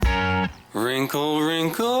Wrinkle,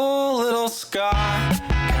 wrinkle, little scar.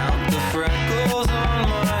 Count the freckles on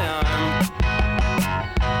my arm.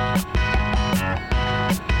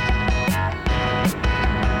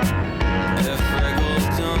 If freckles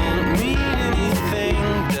don't mean anything,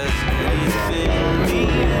 does anything mean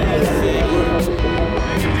anything?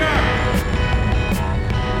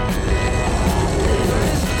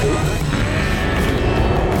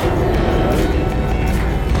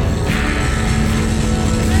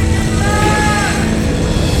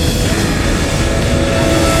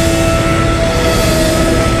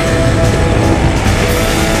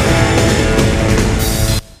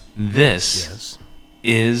 This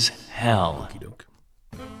is hell. Okey-doke.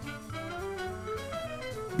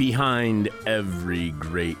 Behind every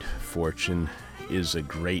great fortune is a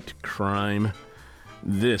great crime.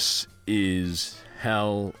 This is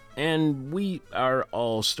hell, and we are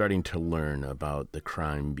all starting to learn about the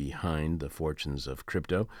crime behind the fortunes of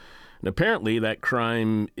crypto. And apparently that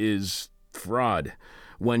crime is fraud.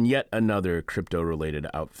 When yet another crypto-related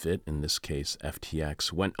outfit, in this case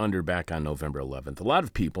FTX, went under back on November 11th, a lot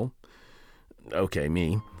of people, okay,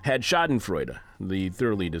 me, had schadenfreude, the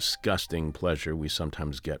thoroughly disgusting pleasure we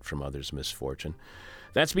sometimes get from others' misfortune.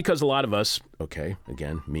 That's because a lot of us, okay,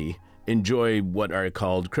 again, me, enjoy what are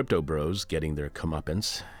called crypto bros getting their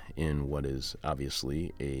comeuppance in what is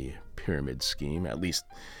obviously a pyramid scheme. At least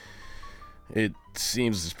it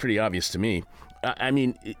seems pretty obvious to me. I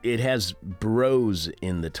mean, it has bros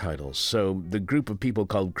in the title, so the group of people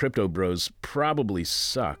called crypto bros probably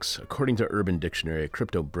sucks. According to Urban Dictionary, a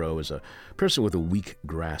crypto bro is a person with a weak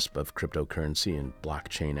grasp of cryptocurrency and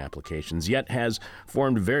blockchain applications, yet has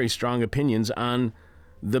formed very strong opinions on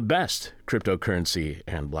the best cryptocurrency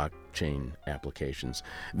and blockchain applications.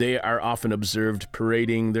 They are often observed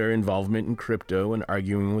parading their involvement in crypto and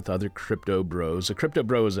arguing with other crypto bros. A crypto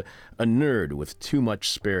bro is a nerd with too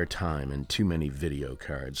much spare time and too many video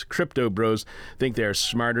cards. Crypto bros think they are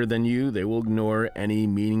smarter than you. They will ignore any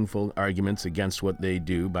meaningful arguments against what they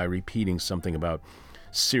do by repeating something about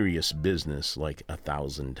serious business like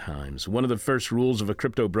 1,000 times. One of the first rules of a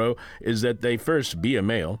crypto bro is that they first be a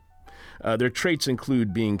male. Their traits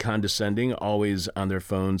include being condescending, always on their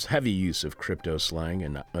phones, heavy use of crypto slang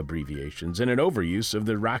and abbreviations, and an overuse of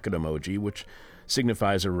the rocket emoji, which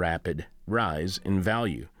signifies a rapid rise in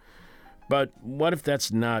value. But what if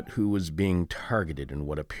that's not who was being targeted in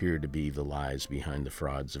what appeared to be the lies behind the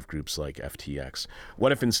frauds of groups like FTX?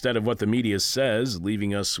 What if instead of what the media says,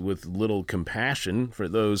 leaving us with little compassion for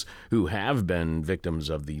those who have been victims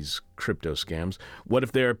of these crypto scams, what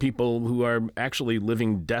if there are people who are actually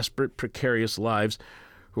living desperate, precarious lives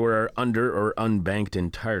who are under or unbanked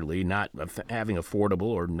entirely, not having affordable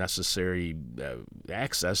or necessary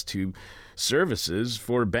access to services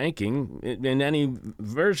for banking in any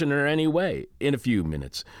version or any way? In a few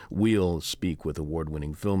minutes, we'll speak with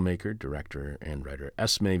award-winning filmmaker, director, and writer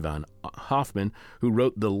Esme von Hoffman, who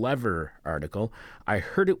wrote the Lever article, I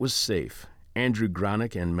Heard It Was Safe. Andrew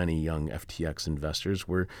Gronick and many young FTX investors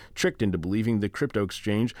were tricked into believing the crypto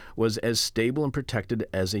exchange was as stable and protected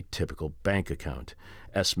as a typical bank account.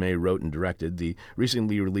 Esme wrote and directed the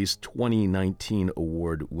recently released 2019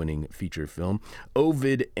 award-winning feature film,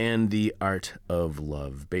 Ovid and the Art of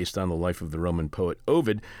Love, based on the life of the Roman poet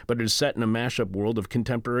Ovid, but it is set in a mashup world of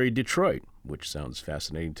contemporary Detroit, which sounds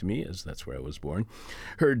fascinating to me, as that's where I was born.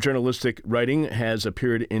 Her journalistic writing has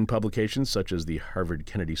appeared in publications such as the Harvard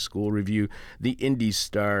Kennedy School Review, the Indy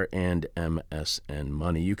Star, and MSN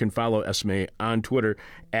Money. You can follow Esme on Twitter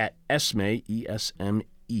at Esme, ESME,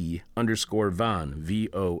 _Von,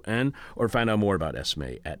 VON, or find out more about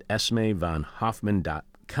Esme at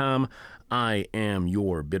esmevonhoffman.com. I am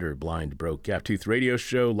your bitter, blind, broke, gap-toothed radio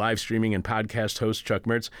show, live streaming, and podcast host, Chuck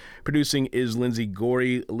Mertz. Producing is Lindsay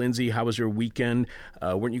Gorey. Lindsay, how was your weekend?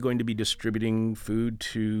 Weren't you going to be distributing food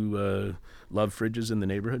to Love Fridges in the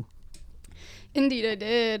neighborhood? Indeed, I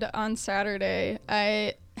did on Saturday.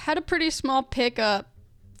 I had a pretty small pickup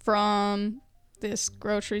from this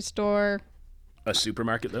grocery store. A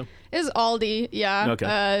supermarket, though? It's Aldi, yeah.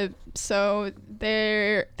 Okay. So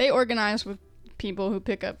they organize with people who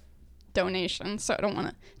pick up donations, so I don't want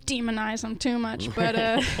to demonize them too much. But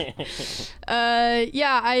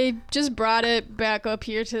yeah, I just brought it back up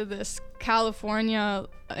here to this California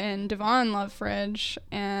and Devon Love Fridge,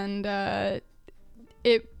 and I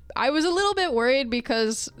was a little bit worried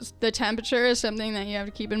because the temperature is something that you have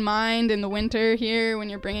to keep in mind in the winter here when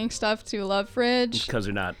you're bringing stuff to a Love Fridge. Because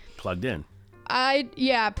they're not plugged in.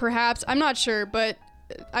 Yeah, perhaps. I'm not sure, but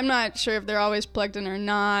I'm not sure if they're always plugged in or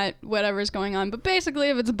not, whatever's going on. But basically,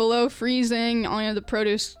 if it's below freezing, only the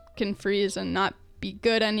produce can freeze and not be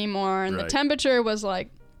good anymore. And right. The temperature was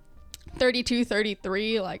like 32,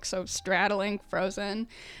 33, like so straddling frozen.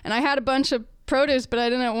 And I had a bunch of produce, but I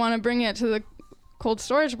didn't want to bring it to the cold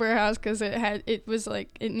storage warehouse because it was like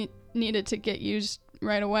it needed to get used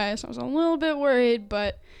right away. So I was a little bit worried,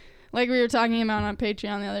 but like we were talking about on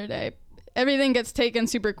Patreon the other day, everything gets taken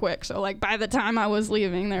super quick. So like by the time I was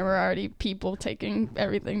leaving, there were already people taking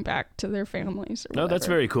everything back to their families. No, that's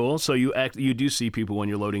very cool. So you do see people when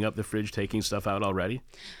you're loading up the fridge taking stuff out already?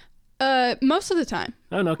 Most of the time.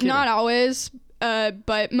 Oh, no kidding. Not always,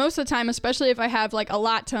 but most of the time, especially if I have like a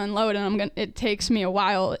lot to unload and it takes me a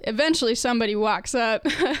while. Eventually, somebody walks up,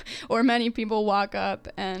 or many people walk up,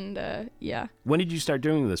 and yeah. When did you start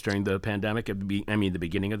doing this? During the pandemic? The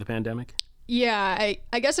beginning of the pandemic? Yeah,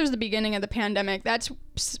 I guess it was the beginning of the pandemic. That's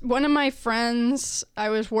one of my friends I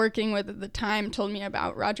was working with at the time told me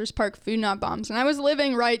about Rogers Park Food Not Bombs, and I was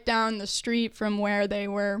living right down the street from where they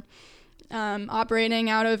were operating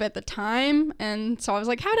out of at the time. And so I was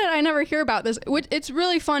like, how did I never hear about this? It's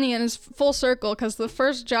really funny and it's full circle because the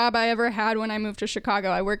first job I ever had when I moved to Chicago,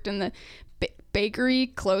 I worked in the bakery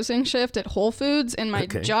closing shift at Whole Foods, and my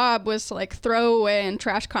job was to like throw away and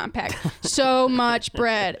trash compact so much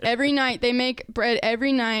bread every night. They make bread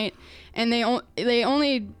every night, and they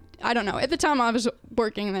only, I don't know, at the time I was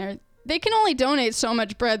working there, they can only donate so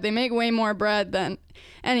much bread. They make way more bread than,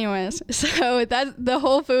 anyways. So that the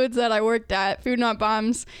Whole Foods that I worked at, Food Not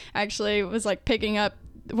Bombs, actually was like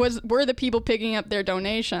were the people picking up their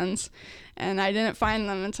donations, and I didn't find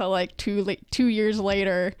them until like 2 years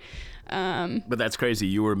later. But that's crazy.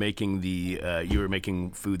 You were making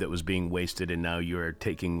food that was being wasted, and now you're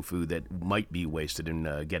taking food that might be wasted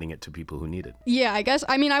and getting it to people who need it. Yeah, I guess.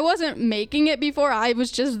 I mean, I wasn't making it before. I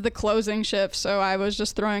was just the closing shift, so I was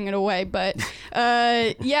just throwing it away. But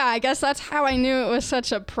yeah, I guess that's how I knew it was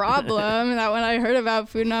such a problem. That when I heard about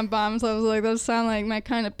Food Not Bombs, I was like, those sound like my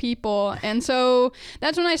kind of people. And so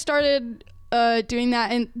that's when I started doing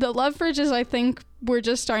that. And the Love Fridges, I think, were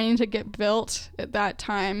just starting to get built at that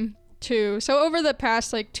time too. So over the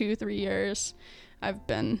past like 2-3 years, I've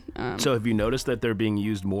been So have you noticed that they're being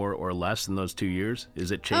used more or less in those 2 years? Is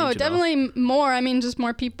it changed? Oh, definitely more. I mean, just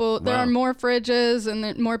more people. There are more fridges,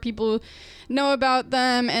 and more people know about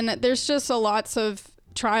them, and there's just lots of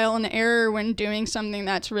trial and error when doing something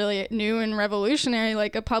that's really new and revolutionary,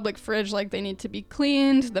 like a public fridge. Like, they need to be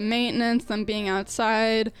cleaned, the maintenance, them being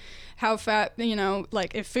outside, how fat,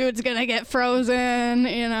 like if food's gonna get frozen,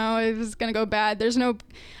 if it's gonna go bad.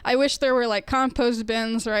 I wish there were like compost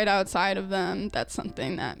bins right outside of them. That's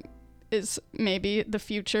something that is maybe the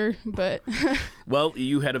future, but Well,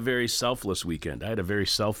 you had a very selfless weekend. I had a very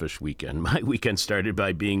selfish weekend. My weekend started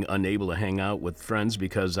by being unable to hang out with friends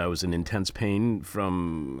because I was in intense pain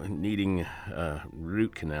from needing a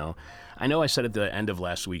root canal. I know I said at the end of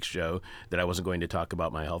last week's show that I wasn't going to talk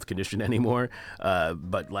about my health condition anymore,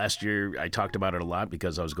 but last year I talked about it a lot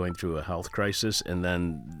because I was going through a health crisis, and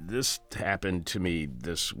then this happened to me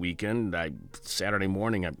this weekend. Saturday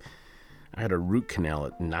morning, I had a root canal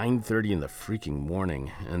at 9:30 in the freaking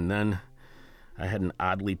morning, and then I had an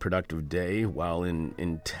oddly productive day while in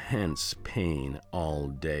intense pain all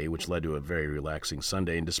day, which led to a very relaxing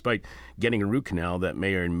Sunday. And despite getting a root canal that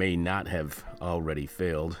may or may not have already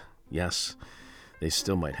failed, yes, they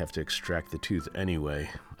still might have to extract the tooth anyway.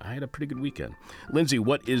 I had a pretty good weekend. Lindsay,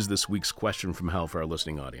 what is this week's question from hell for our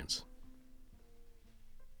listening audience?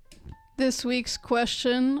 This week's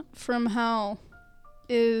question from hell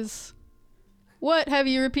is, what have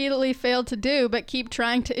you repeatedly failed to do but keep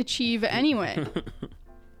trying to achieve anyway?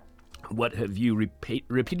 What have you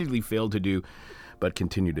repeatedly failed to do but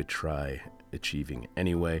continue to try achieving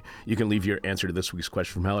anyway? You can leave your answer to this week's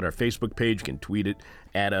question from hell at our Facebook page. You can tweet it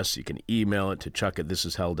at us. You can email it to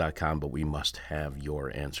chuck@thisishell.com, but we must have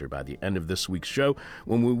your answer by the end of this week's show,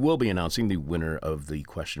 when we will be announcing the winner of the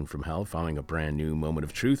question from hell following a brand new moment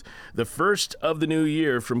of truth, the first of the new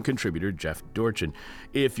year, from contributor Jeff Dorchin.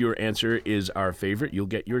 If your answer is our favorite, you'll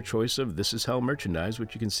get your choice of This Is Hell merchandise,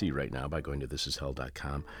 which you can see right now by going to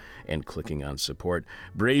thisishell.com and clicking on support.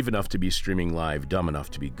 Brave enough to be streaming live, dumb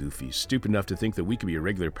enough to be goofy, stupid enough to think that we could be a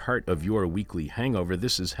regular part of your weekly hangover.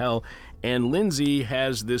 This is Hell, and Lindsay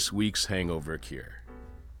has this week's hangover cure.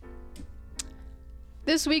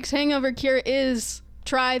 This week's hangover cure is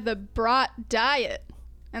try the Brat diet.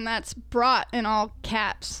 And that's brat in all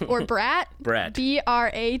caps. Or brat? Brat.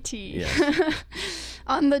 B-R-A-T. Yes.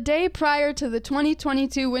 On the day prior to the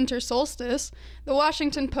 2022 winter solstice, the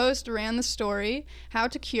Washington Post ran the story, How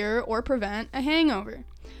to Cure or Prevent a Hangover.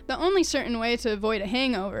 The only certain way to avoid a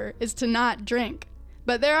hangover is to not drink.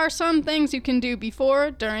 But there are some things you can do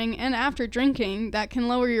before, during, and after drinking that can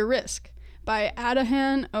lower your risk. By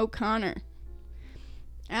Adahan O'Connor.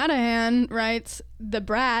 Adahan writes, the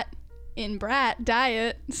Brat in Brat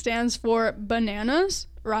diet stands for bananas,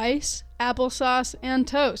 rice, applesauce, and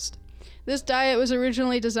toast. This diet was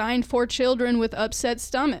originally designed for children with upset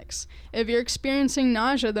stomachs. If you're experiencing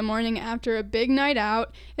nausea the morning after a big night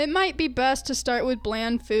out, it might be best to start with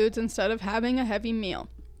bland foods instead of having a heavy meal.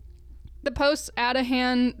 The Post's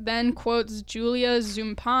Adahan then quotes Julia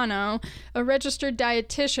Zumpano, a registered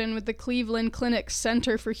dietitian with the Cleveland Clinic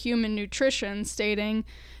Center for Human Nutrition, stating,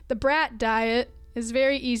 "The Brat diet is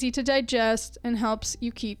very easy to digest and helps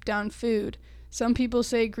you keep down food. Some people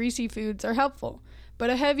say greasy foods are helpful,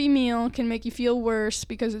 but a heavy meal can make you feel worse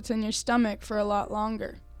because it's in your stomach for a lot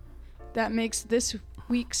longer. That makes this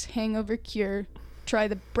week's hangover cure. Try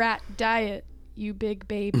the Brat diet, you big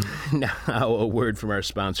baby." Now, a word from our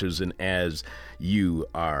sponsors, and as you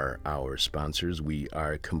are our sponsors, we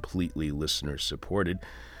are completely listener-supported.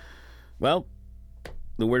 Well,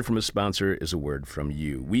 the word from a sponsor is a word from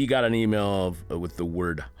you. We got an email with the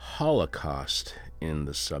word Holocaust in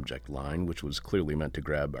the subject line, which was clearly meant to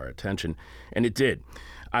grab our attention, and it did.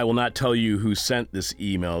 I will not tell you who sent this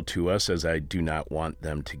email to us, as I do not want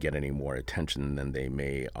them to get any more attention than they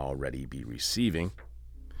may already be receiving.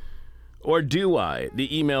 Or do I?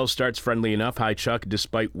 The email starts friendly enough. "Hi, Chuck.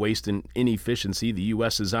 Despite waste and inefficiency, the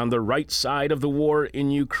U.S. is on the right side of the war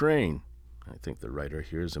in Ukraine." I think the writer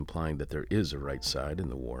here is implying that there is a right side in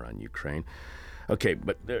the war on Ukraine. Okay,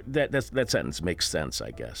 but that sentence makes sense,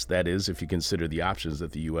 I guess. That is, if you consider the options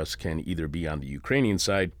that the U.S. can either be on the Ukrainian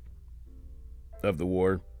side of the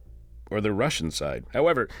war or the Russian side.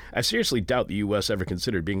 However, I seriously doubt the U.S. ever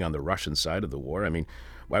considered being on the Russian side of the war. I mean,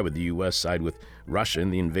 why would the U.S. side with Russia in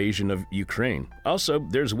the invasion of Ukraine? Also,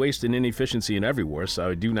 there's waste and inefficiency in every war, so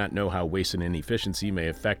I do not know how waste and inefficiency may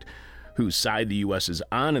affect whose side the U.S. is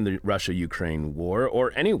on in the Russia-Ukraine war,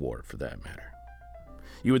 or any war for that matter.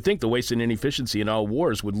 You would think the waste and inefficiency in all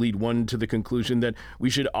wars would lead one to the conclusion that we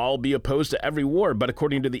should all be opposed to every war, but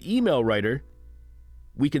according to the email writer,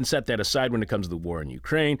 we can set that aside when it comes to the war in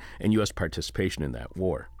Ukraine and U.S. participation in that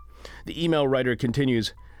war. The email writer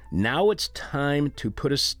continues, "Now it's time to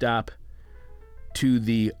put a stop to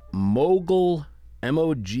the Mogul,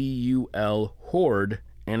 M-O-G-U-L, horde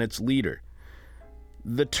and its leader."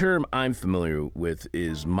 The term I'm familiar with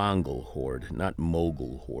is Mongol horde, not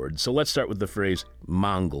Mogul horde. So let's start with the phrase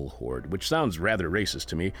Mongol horde, which sounds rather racist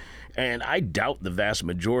to me. And I doubt the vast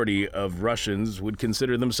majority of Russians would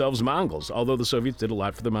consider themselves Mongols, although the Soviets did a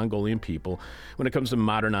lot for the Mongolian people when it comes to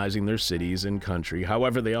modernizing their cities and country.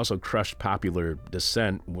 However, they also crushed popular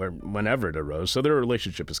dissent whenever it arose, so their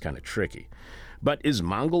relationship is kind of tricky. But is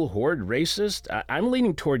Mongol horde racist? I'm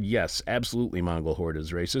leaning toward yes, absolutely Mongol horde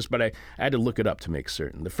is racist, but I had to look it up to make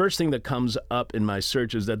certain. The first thing that comes up in my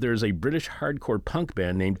search is that there is a British hardcore punk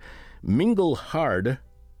band named Mingle Hard,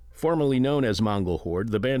 formerly known as Mongol Horde.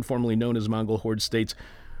 The band formerly known as Mongol Horde states,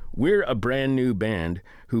 "We're a brand new band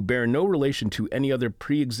who bear no relation to any other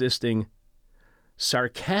pre-existing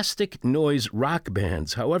sarcastic noise rock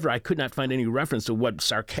bands." However, I could not find any reference to what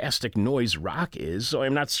sarcastic noise rock is, so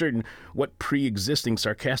I'm not certain what pre-existing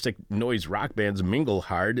sarcastic noise rock bands Mingle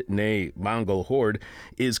Hard, nay, Mongol Horde,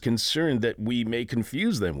 is concerned that we may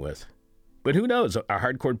confuse them with. But who knows? A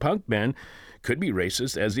hardcore punk band could be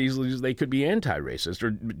racist as easily as they could be anti-racist,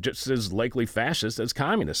 or just as likely fascist as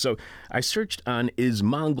communist. So I searched on, is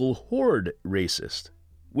Mongol Horde racist?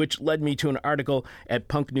 Which led me to an article at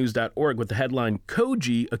punknews.org with the headline,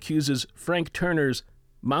 "Koji accuses Frank Turner's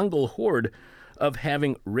Mongol Horde of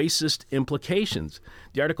having racist implications."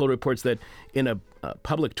 The article reports that in a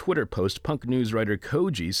public Twitter post, punk news writer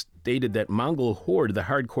Koji stated that Mongol Horde, the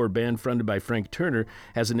hardcore band fronted by Frank Turner,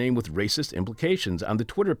 has a name with racist implications. On the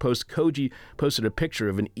Twitter post, Koji posted a picture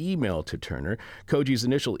of an email to Turner. Koji's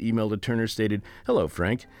initial email to Turner stated, "Hello,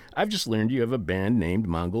 Frank. I've just learned you have a band named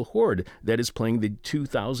Mongol Horde that is playing the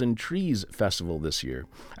 2000 Trees Festival this year.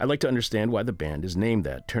 I'd like to understand why the band is named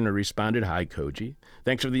that." Turner responded, "Hi, Koji.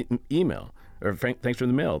 Thanks for the email." Or Frank, thanks for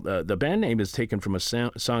the mail. The band name is taken from a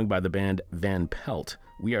song by the band Van Pelt,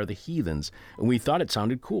 "We Are the Heathens," and we thought it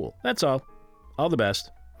sounded cool. That's all. All the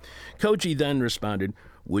best. Koji then responded,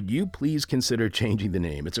 "Would you please consider changing the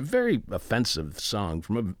name? It's a very offensive song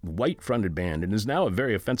from a white-fronted band and is now a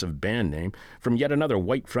very offensive band name from yet another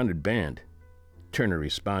white-fronted band." Turner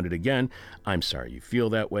responded again, "I'm sorry you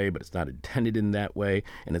feel that way, but it's not intended in that way,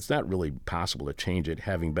 and it's not really possible to change it,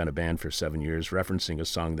 having been a band for 7 years," referencing a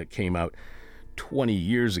song that came out 20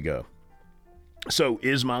 years ago. So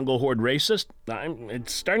is Mongol Horde racist?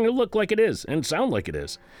 It's starting to look like it is and sound like it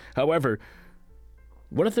is. However,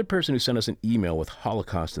 what if the person who sent us an email with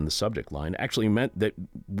Holocaust in the subject line actually meant that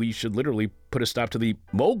we should literally put a stop to the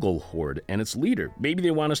Mogul Horde and its leader? Maybe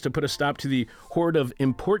they want us to put a stop to the horde of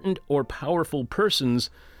important or powerful persons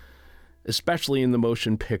especially in the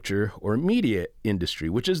motion picture or media industry,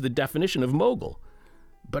 which is the definition of mogul.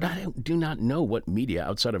 But I do not know what media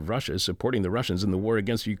outside of Russia is supporting the Russians in the war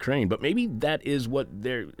against Ukraine. But maybe that is what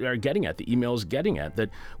they're getting at. The email is getting at,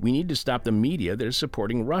 that we need to stop the media that is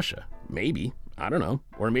supporting Russia. Maybe. I don't know.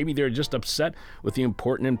 Or maybe they're just upset with the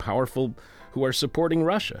important and powerful who are supporting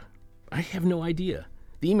Russia. I have no idea.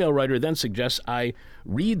 The email writer then suggests I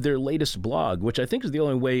read their latest blog, which I think is the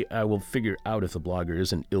only way I will figure out if the blogger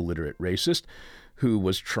is an illiterate racist who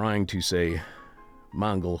was trying to say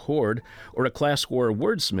Mongol horde, or a class war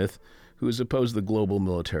wordsmith who is opposed to the global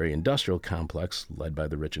military-industrial complex led by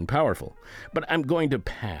the rich and powerful. But I'm going to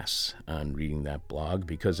pass on reading that blog,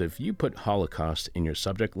 because if you put Holocaust in your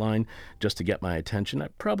subject line just to get my attention, I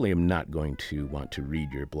probably am not going to want to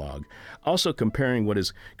read your blog. Also, comparing what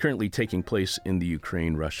is currently taking place in the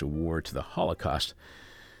Ukraine-Russia war to the Holocaust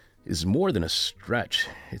is more than a stretch.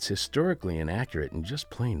 It's historically inaccurate and just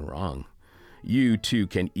plain wrong. You, too,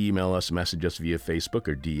 can email us, message us via Facebook,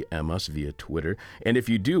 or DM us via Twitter. And if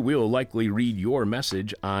you do, we will likely read your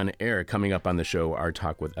message on air. Coming up on the show, our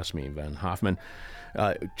talk with Esme Van Hoffman,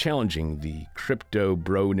 challenging the crypto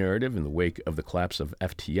bro narrative in the wake of the collapse of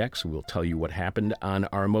FTX. We'll tell you what happened on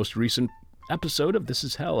our most recent episode of This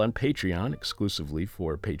Is Hell on Patreon, exclusively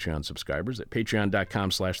for Patreon subscribers at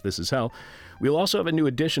patreon.com/thisishell. We'll also have a new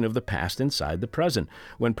edition of The Past Inside the Present,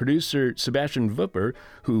 when producer Sebastian Wupper,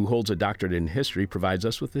 who holds a doctorate in history, provides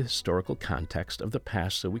us with the historical context of the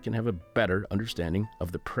past so we can have a better understanding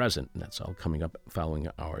of the present. And that's all coming up following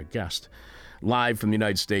our guest. Live from the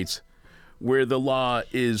United States, where the law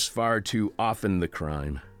is far too often the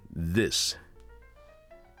crime, this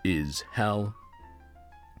is hell.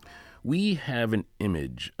 We have an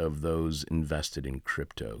image of those invested in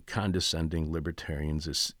crypto, condescending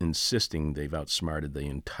libertarians insisting they've outsmarted the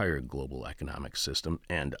entire global economic system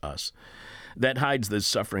and us. That hides the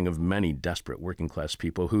suffering of many desperate working-class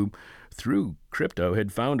people who, through crypto,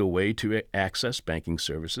 had found a way to access banking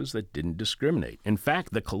services that didn't discriminate. In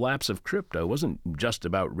fact, the collapse of crypto wasn't just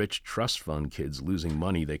about rich trust fund kids losing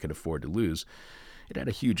money they could afford to lose. It had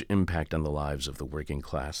a huge impact on the lives of the working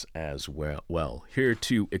class as well. Here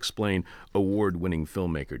to explain, award-winning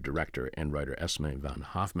filmmaker, director, and writer Esme Van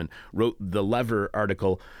Hoffman wrote the Lever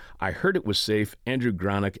article, "I Heard It Was Safe. Andrew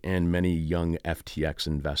Gronick and many young FTX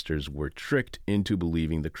investors were tricked into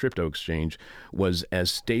believing the crypto exchange was as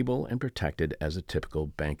stable and protected as a typical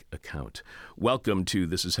bank account." Welcome to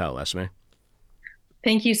This Is Hell, Esme.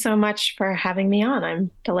 Thank you so much for having me on. I'm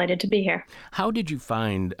delighted to be here. How did you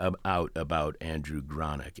find out about Andrew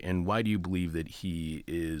Gronick, and why do you believe that he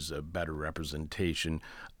is a better representation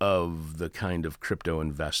of the kind of crypto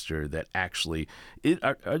investor that actually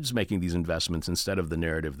is making these investments instead of the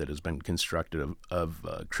narrative that has been constructed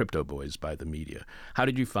of crypto boys by the media? How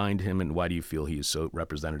did you find him, and why do you feel he is so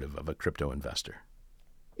representative of a crypto investor?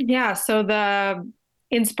 Yeah, so the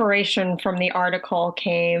inspiration from the article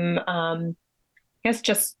came I guess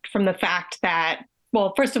just from the fact that,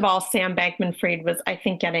 well, first of all, Sam Bankman-Fried was, I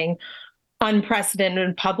think, getting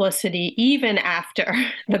unprecedented publicity even after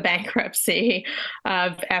the bankruptcy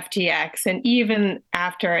of FTX, and even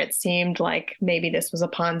after it seemed like maybe this was a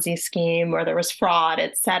Ponzi scheme or there was fraud,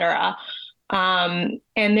 et cetera. And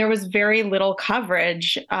there was very little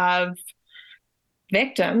coverage of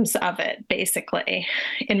victims of it, basically.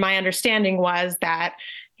 And my understanding was that,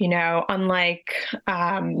 unlike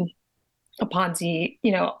a Ponzi,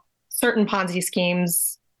 certain Ponzi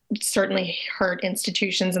schemes certainly hurt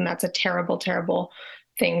institutions, and that's a terrible, terrible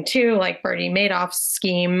thing too, like Bernie Madoff's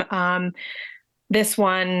scheme. This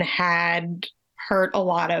one had hurt a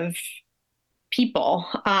lot of people.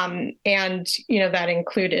 And, that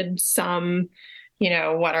included some,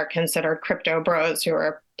 what are considered crypto bros who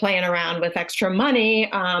are playing around with extra money,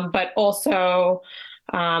 but also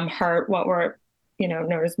hurt what were,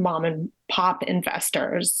 known as mom and pop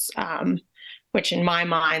investors, which in my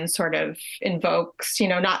mind sort of invokes,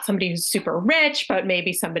 not somebody who's super rich, but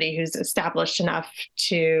maybe somebody who's established enough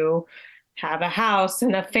to have a house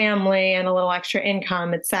and a family and a little extra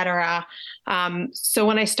income, et cetera. So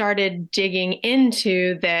when I started digging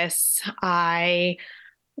into this, I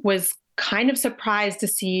was kind of surprised to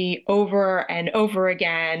see over and over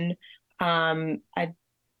again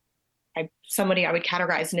somebody I would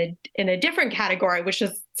categorize in a different category, which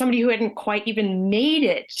is somebody who hadn't quite even made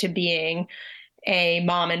it to being a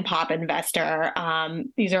mom and pop investor.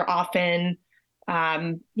 These are often,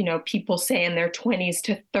 people say in their 20s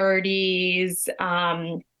to 30s,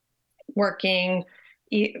 working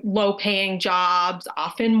low-paying jobs,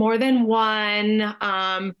 often more than one,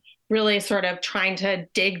 really sort of trying to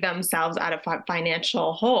dig themselves out of a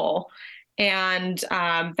financial hole. And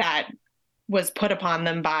that was put upon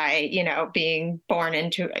them by, being born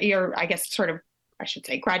into, or I guess sort of, I should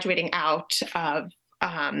say, graduating out of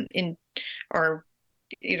or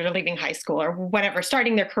either leaving high school or whatever,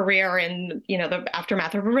 starting their career in, the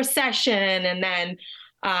aftermath of a recession, and then,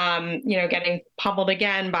 getting pummeled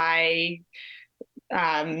again by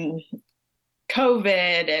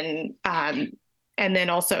COVID, and then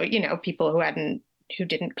also, people who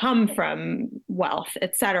didn't come from wealth,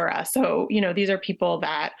 et cetera. So, these are people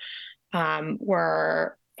that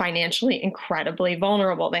were financially incredibly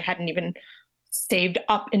vulnerable. They hadn't even saved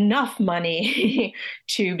up enough money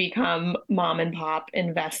to become mom and pop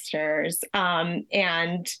investors.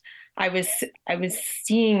 And I was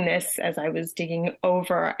seeing this as I was digging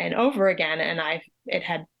over and over again, and it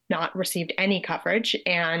had not received any coverage.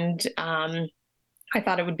 And I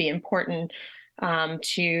thought it would be important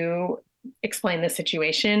to explain the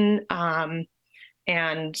situation.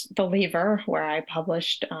 And The Lever, where I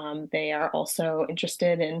published, they are also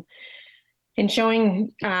interested in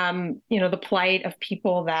showing, the plight of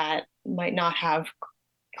people that might not have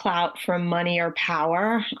clout from money or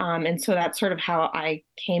power. And so that's sort of how I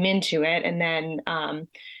came into it. And then,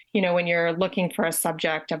 when you're looking for a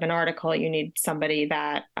subject of an article, you need somebody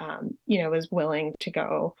that, is willing to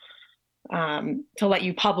go, to let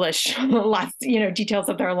you publish lots, details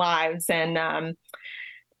of their lives, and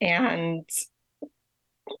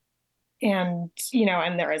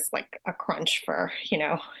there is like a crunch for,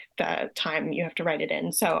 the time you have to write it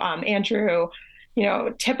in. So Andrew,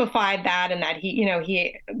 typified that, and that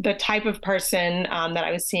he the type of person that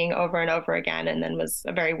I was seeing over and over again, and then was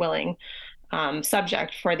a very willing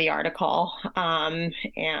subject for the article.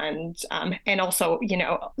 And also,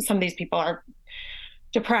 some of these people are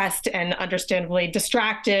depressed and understandably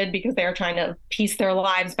distracted because they're trying to piece their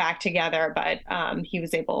lives back together. But he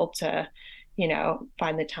was able to,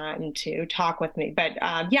 find the time to talk with me. But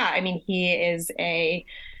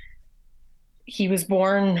he was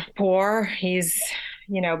born poor. He's,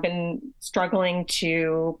 been struggling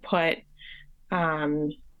to put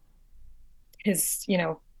his,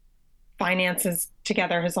 finances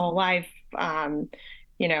together his whole life.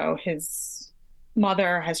 His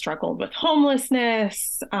mother has struggled with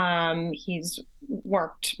homelessness. He's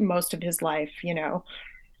worked most of his life,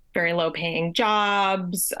 very low paying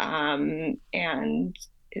jobs, and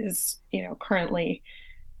is, currently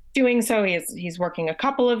doing so. He's working a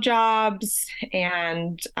couple of jobs,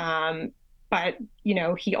 and but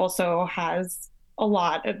he also has a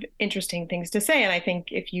lot of interesting things to say. And I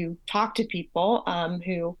think if you talk to people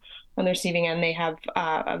who on the receiving end, they have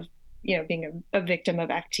being a victim of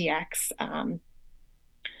FTX,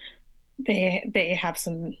 they have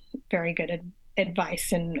some very good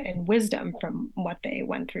advice and wisdom from what they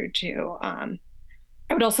went through too. I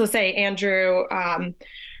would also say Andrew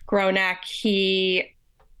Gronek, he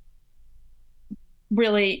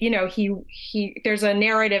really, he there's a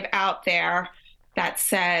narrative out there that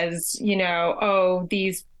says,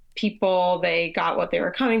 these people, they got what they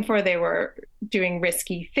were coming for. They were doing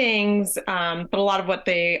risky things. But a lot of what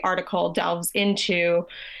the article delves into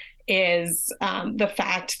is the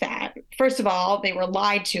fact that, first of all, they were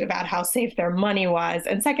lied to about how safe their money was.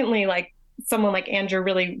 And secondly, like, someone like Andrew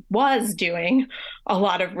really was doing a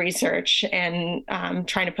lot of research and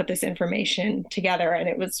trying to put this information together. And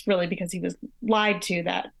it was really because he was lied to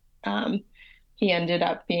that he ended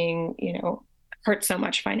up being, hurt so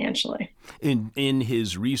much financially. In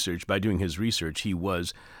his research, by doing his research, he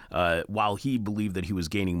was, while he believed that he was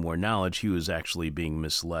gaining more knowledge, he was actually being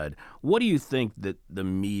misled. What do you think that the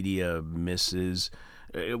media misses?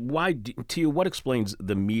 What explains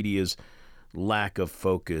the media's lack of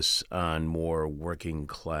focus on more working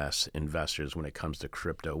class investors when it comes to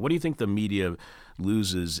crypto? What do you think the media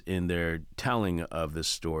loses in their telling of this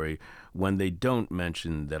story when they don't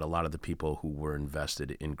mention that a lot of the people who were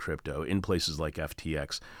invested in crypto in places like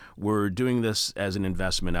FTX were doing this as an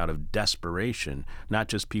investment out of desperation, not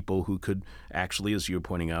just people who could actually, as you're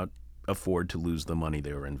pointing out, afford to lose the money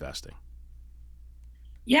they were investing?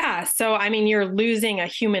 Yeah. So, I mean, you're losing a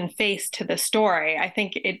human face to the story. I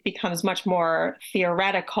think it becomes much more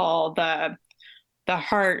theoretical, the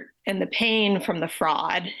hurt and the pain from the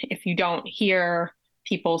fraud, if you don't hear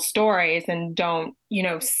people's stories and don't,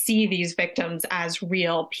 see these victims as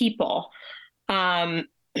real people. I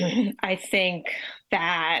think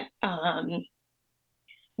that, and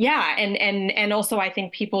also I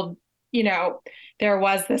think people, there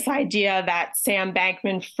was this idea that Sam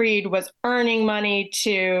Bankman-Fried was earning money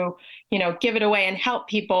to, give it away and help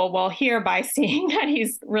people. Well, here, by seeing that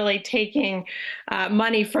he's really taking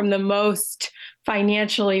money from the most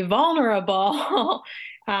financially vulnerable,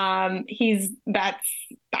 that's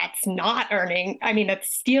that's not earning. I mean,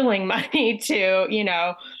 that's stealing money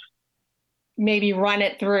to, maybe run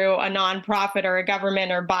it through a nonprofit or a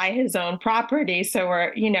government or buy his own property. So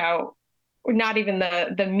we're not even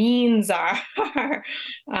the means are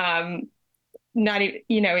not even,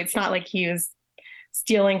 it's not like he was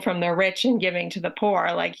stealing from the rich and giving to the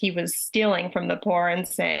poor. Like he was stealing from the poor and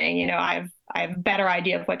saying, I have a better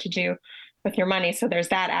idea of what to do with your money. So there's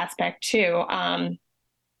that aspect too.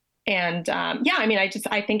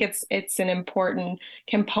 I think it's an important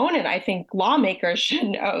component. I think lawmakers should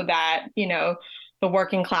know that, the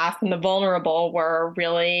working class and the vulnerable were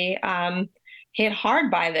really hit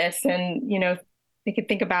hard by this. And, they could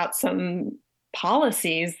think about some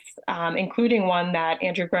policies, including one that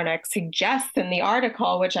Andrew Gronek suggests in the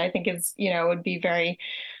article, which I think is, would be very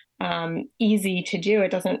easy to do.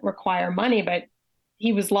 It doesn't require money, but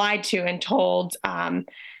he was lied to and told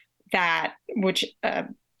that, which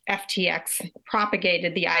FTX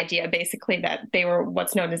propagated the idea basically that they were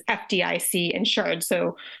what's known as FDIC insured.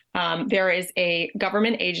 So there is a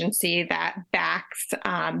government agency that backs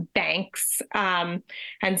banks and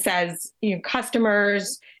says,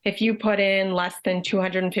 customers, if you put in less than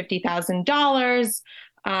 $250,000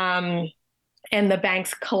 and the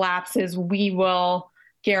bank's collapses, we will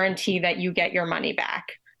guarantee that you get your money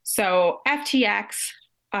back. So FTX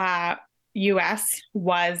US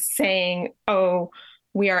was saying, oh,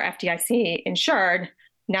 we are FDIC insured.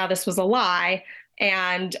 Now this was a lie.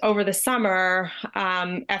 And over the summer,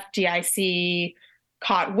 FDIC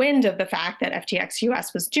caught wind of the fact that FTX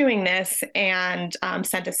US was doing this and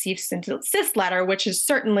sent a cease and desist letter, which is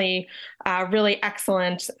certainly a really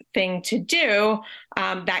excellent thing to do,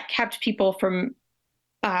 that kept people from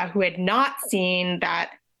who had not seen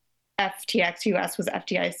that FTX US was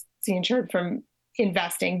FDIC insured from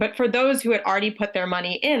investing. But for those who had already put their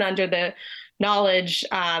money in under the knowledge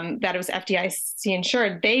that it was FDIC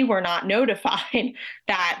insured, they were not notified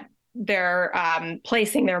that they're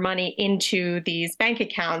placing their money into these bank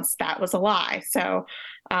accounts. That was a lie. So,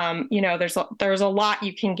 there's a lot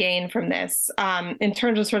you can gain from this. In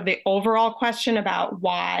terms of sort of the overall question about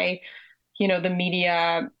why, the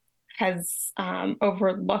media has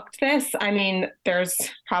overlooked this. I mean, there's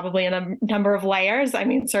probably a number of layers. I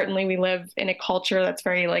mean, certainly we live in a culture that's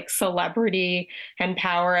very like celebrity and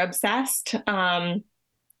power obsessed.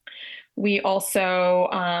 We also,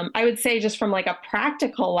 I would say just from like a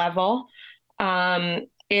practical level,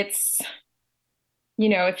 it's,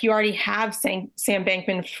 if you already have Sam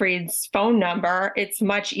Bankman-Fried's phone number, it's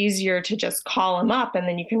much easier to just call him up and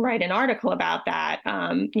then you can write an article about that,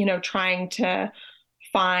 trying to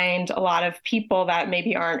find a lot of people that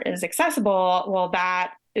maybe aren't as accessible. Well,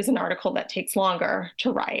 that is an article that takes longer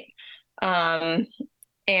to write.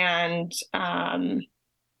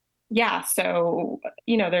 So,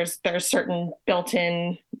 there's certain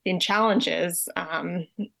built-in challenges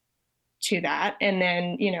to that. And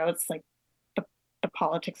then, it's like the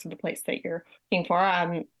politics of the place that you're looking for.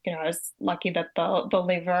 I was lucky that the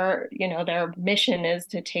Lever, their mission is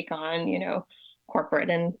to take on, corporate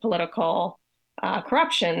and political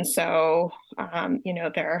corruption. So,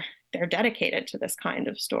 they're dedicated to this kind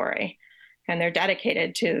of story, and they're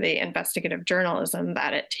dedicated to the investigative journalism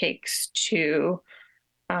that it takes to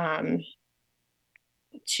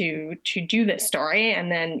do this story.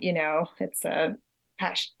 And then, it's a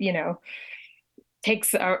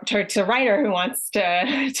takes a writer who wants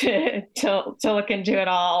to look into it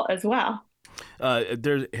all as well.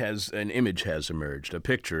 An image has emerged, a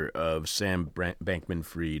picture of Sam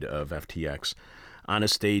Bankman-Fried of FTX on a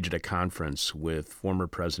stage at a conference with former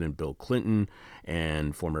President Bill Clinton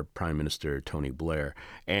and former Prime Minister Tony Blair,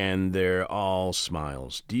 and they're all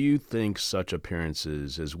smiles. Do you think such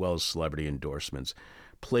appearances, as well as celebrity endorsements,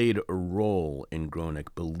 played a role in Gronek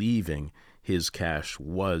believing his cash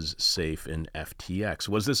was safe in FTX?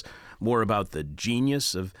 Was this more about the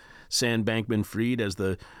genius of Sam Bankman-Fried as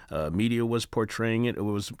the media was portraying it, or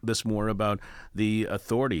was this more about the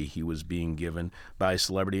authority he was being given by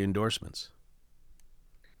celebrity endorsements?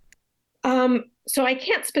 So I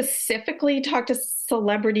can't specifically talk to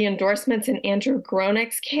celebrity endorsements in Andrew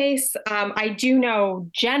Gronek's case. I do know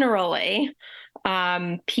generally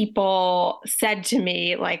people said to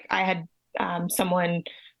me, like I had someone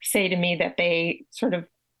say to me that they sort of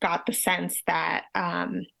got the sense that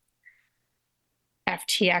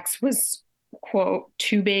FTX was, quote,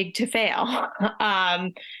 too big to fail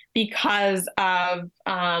because of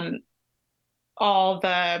all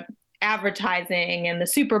the advertising and the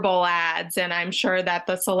Super Bowl ads. And I'm sure that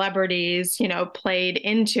the celebrities, played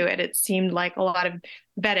into it. It seemed like a lot of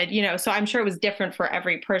vetted, so I'm sure it was different for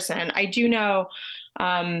every person. I do know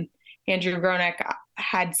Andrew Gronek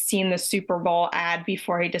had seen the Super Bowl ad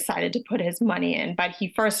before he decided to put his money in, but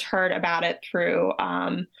he first heard about it through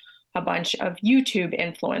a bunch of YouTube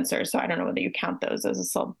influencers. So I don't know whether you count those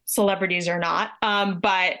as celebrities or not.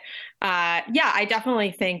 But yeah, I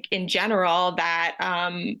definitely think in general that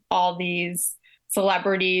all these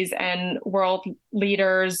celebrities and world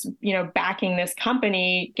leaders, backing this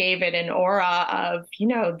company gave it an aura of,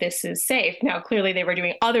 this is safe. Now, clearly they were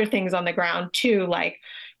doing other things on the ground too, like,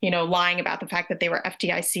 lying about the fact that they were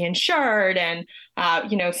FDIC insured and,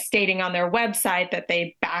 stating on their website that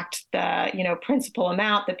they backed the, principal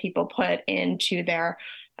amount that people put into their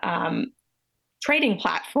trading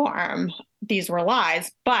platform. These were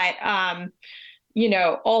lies. But,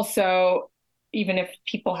 also, even if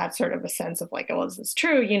people had sort of a sense of like, oh, is this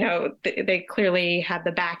true? They clearly had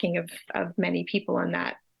the backing of many people, and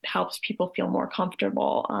that helps people feel more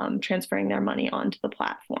comfortable transferring their money onto the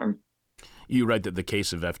platform. You write that the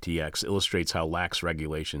case of FTX illustrates how lax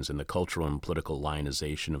regulations and the cultural and political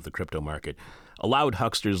lionization of the crypto market allowed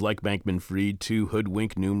hucksters like Bankman-Fried to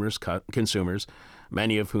hoodwink numerous consumers,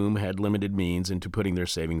 many of whom had limited means, into putting their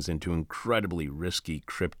savings into incredibly risky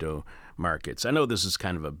crypto markets. I know this is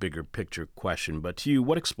kind of a bigger picture question, but to you,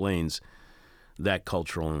 what explains that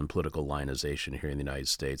cultural and political lionization here in the United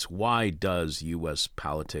States? Why does U.S.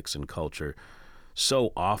 politics and culture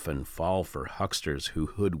so often fall for hucksters who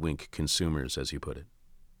hoodwink consumers, as you put it?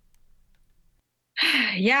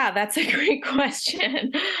 Yeah, that's a great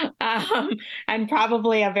question. And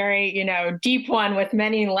probably a very, deep one with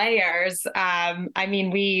many layers. I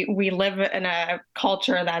mean, we live in a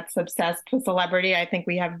culture that's obsessed with celebrity. I think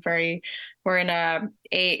we're in a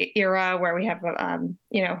era where we have,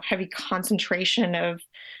 heavy concentration of,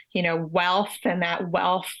 wealth, and that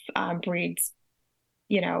wealth breeds,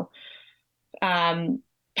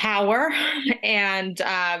 power. And,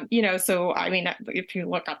 so, I mean, if you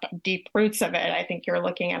look at the deep roots of it, I think you're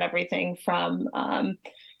looking at everything from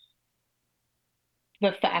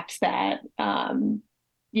the fact that,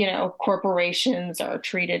 corporations are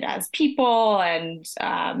treated as people, and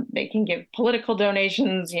they can give political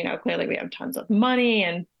donations. Clearly we have tons of money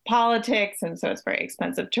in politics, and so it's very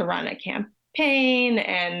expensive to run a campaign,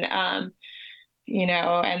 and,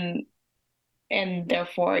 and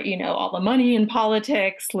therefore, all the money in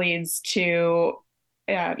politics leads to,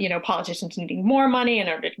 politicians needing more money in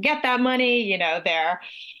order to get that money. They're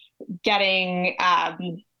getting,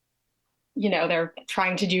 they're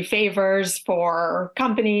trying to do favors for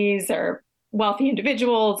companies or wealthy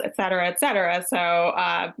individuals, et cetera, et cetera. So,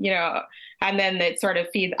 and then it sort of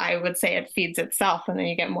I would say it feeds itself. And then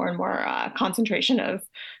you get more and more concentration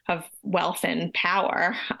of wealth and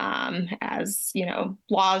power as,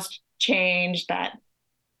 laws change that,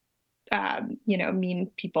 mean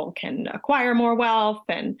people can acquire more wealth,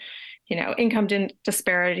 and, income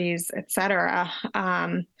disparities, et cetera.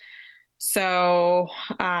 So,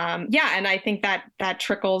 and I think that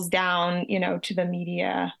trickles down, to the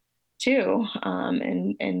media too,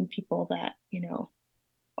 and people that,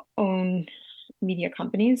 own media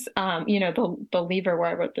companies. The Lever, where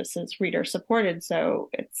I wrote this, is reader supported. So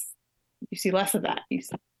you see less of that.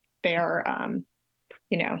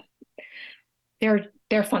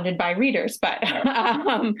 They're funded by readers, but,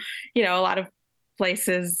 a lot of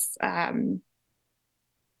places, are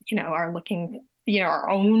looking, are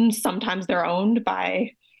owned. Sometimes they're owned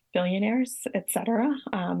by billionaires, et cetera.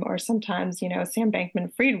 Or sometimes, Sam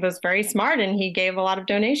Bankman-Fried was very smart, and he gave a lot of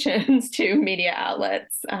donations to media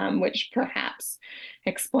outlets, which perhaps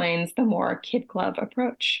explains the more kid glove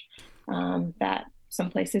approach that some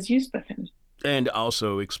places used with him. And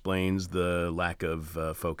also explains the lack of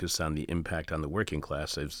focus on the impact on the working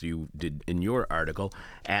class, as you did in your article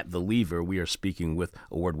at The Lever. We are speaking with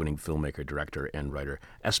award-winning filmmaker, director, and writer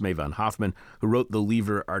Esme Van Hoffman, who wrote the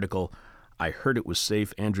Lever article, "I Heard It Was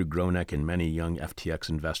Safe. Andrew Gronek and many young FTX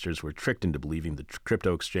investors were tricked into believing the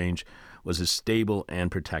crypto exchange was as stable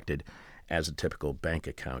and protected as a typical bank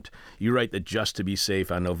account." You write that just to be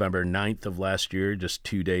safe, on November 9th of last year, just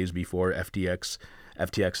 2 days before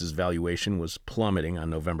FTX's valuation was plummeting on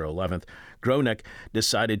November 11th, Gronek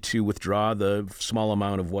decided to withdraw the small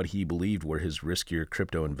amount of what he believed were his riskier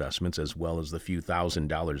crypto investments, as well as the few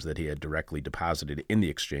 $1,000s that he had directly deposited in the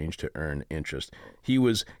exchange to earn interest. He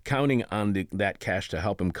was counting on that cash to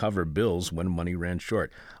help him cover bills when money ran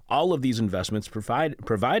short. All of these investments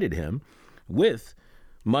provided him with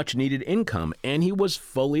much-needed income, and he was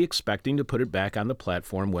fully expecting to put it back on the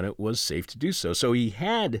platform when it was safe to do so. So he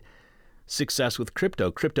had success with crypto.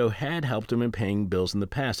 Crypto had helped him in paying bills in the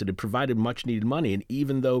past. It had provided much-needed money, and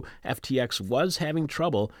even though FTX was having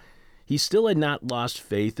trouble, he still had not lost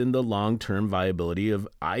faith in the long-term viability of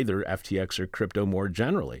either FTX or crypto more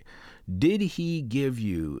generally. Did he give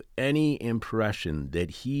you any impression that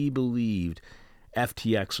he believed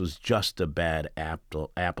FTX was just a bad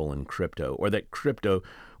apple in crypto, or that crypto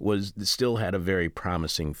still had a very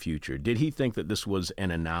promising future? Did he think that this was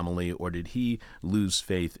an anomaly, or did he lose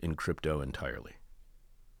faith in crypto entirely?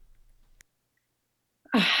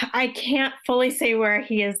 I can't fully say where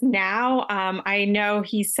he is now. I know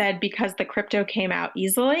he said because the crypto came out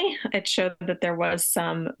easily, it showed that there was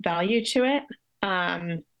some value to it.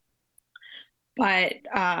 But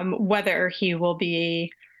whether he will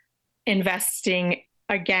be investing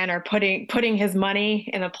again or putting his money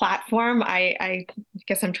in a platform, I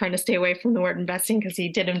guess I'm trying to stay away from the word investing, because he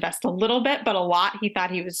did invest a little bit, but a lot he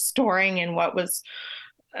thought he was storing in what was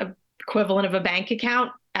equivalent of a bank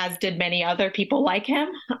account, as did many other people like him.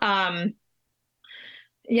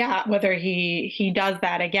 Yeah, whether he does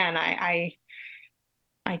that again, I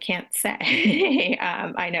can't say.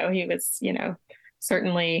 I know he was,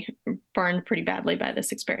 certainly burned pretty badly by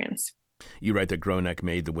this experience. You write that Gronek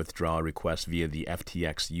made the withdrawal request via the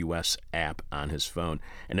FTX US app on his phone,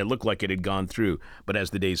 and it looked like it had gone through, but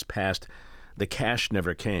as the days passed, the cash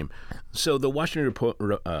never came. So the Washington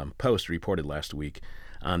Post reported last week,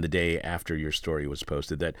 on the day after your story was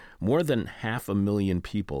posted, that more than 500,000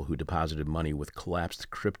 people who deposited money with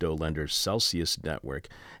collapsed crypto lender Celsius Network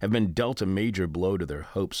have been dealt a major blow to their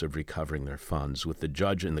hopes of recovering their funds, with the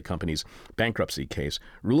judge in the company's bankruptcy case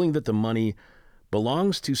ruling that the money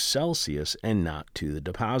belongs to Celsius and not to the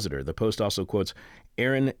depositor. The Post also quotes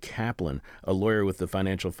Aaron Kaplan, a lawyer with the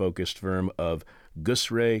financial-focused firm of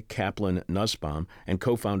Gusray Kaplan Nussbaum and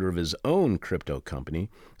co-founder of his own crypto company,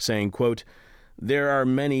 saying, quote, "There are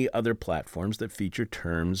many other platforms that feature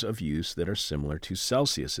terms of use that are similar to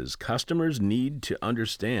Celsius's. Customers need to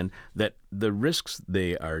understand that the risks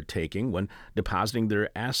they are taking when depositing their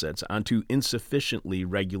assets onto insufficiently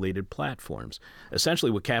regulated platforms."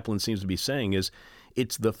 Essentially, what Kaplan seems to be saying is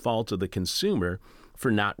it's the fault of the consumer for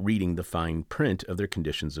not reading the fine print of their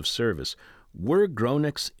conditions of service. Were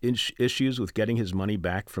Gronek's issues with getting his money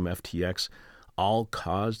back from FTX all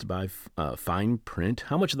caused by fine print?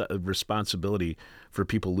 How much of the responsibility for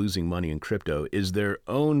people losing money in crypto is their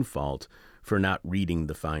own fault for not reading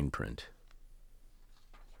the fine print?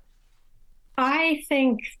 I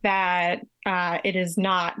think that it is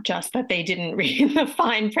not just that they didn't read the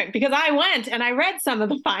fine print, because I went and I read some of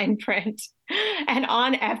the fine print. And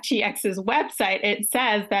on FTX's website, it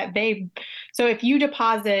says that so if you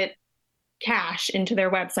deposit cash into their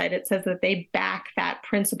website, it says that they back that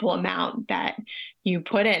principal amount that you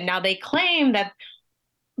put in. Now, they claim that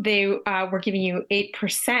they were giving you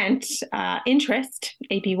 8% interest,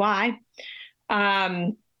 APY.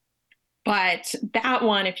 But that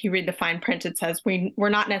one, if you read the fine print, it says we're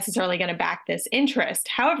not necessarily going to back this interest.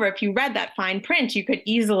 However, if you read that fine print, you could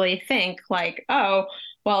easily think like, oh,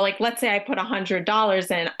 well, like, let's say I put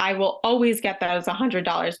 $100 in, I will always get those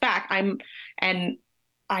 $100 back. And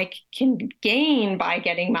I can gain by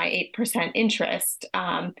getting my 8% interest.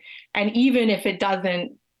 And even if it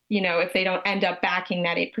doesn't, if they don't end up backing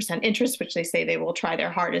that 8% interest, which they say they will try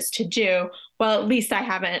their hardest to do, well, at least I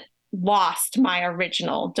haven't lost my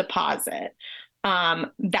original deposit.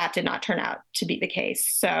 That did not turn out to be the case.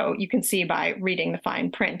 So you can see by reading the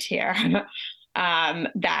fine print here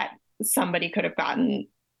that somebody could have gotten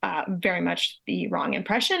very much the wrong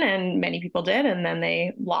impression, and many people did, and then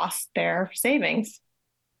they lost their savings.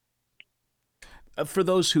 For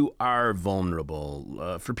those who are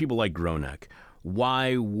vulnerable, for people like Gronek,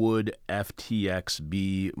 why would FTX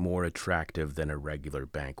be more attractive than a regular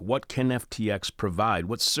bank? What can FTX provide?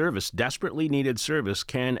 What service, desperately needed service,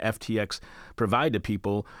 can FTX provide to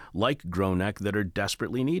people like Gronek that are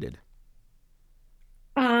desperately needed?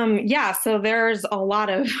 Yeah, so there's a lot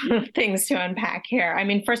of things to unpack here. I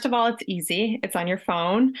mean, first of all, it's easy. It's on your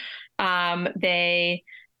phone. They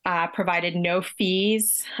provided no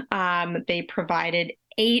fees. They provided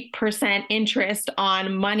 8% interest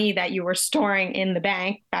on money that you were storing in the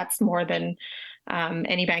bank. That's more than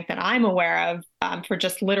any bank that I'm aware of, for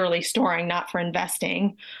just literally storing, not for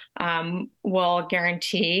investing, will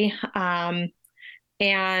guarantee.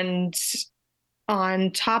 And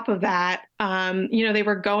on top of that, they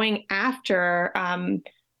were going after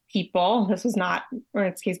people. This was not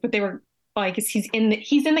Ernest's case, but they were, well, I guess he's in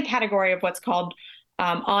the category of what's called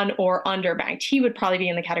on or underbanked. He would probably be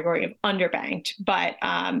in the category of underbanked, but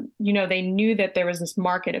they knew that there was this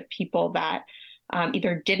market of people that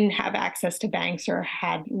either didn't have access to banks or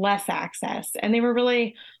had less access, and they were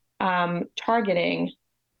really targeting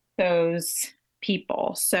those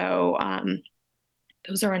people. So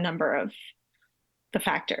those are a number of the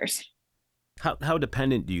factors. How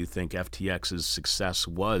dependent do you think FTX's success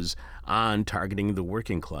was on targeting the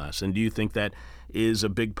working class? And do you think that is a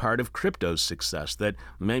big part of crypto's success that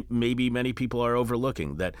maybe many people are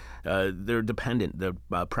overlooking, that they're dependent, the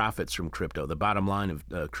profits from crypto, the bottom line of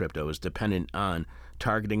crypto is dependent on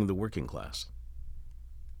targeting the working class?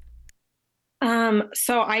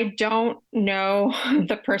 So I don't know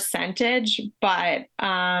the percentage, but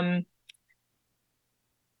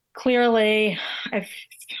clearly,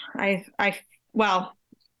 well,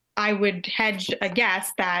 I would hedge a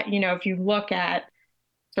guess that, if you look at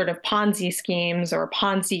sort of Ponzi schemes or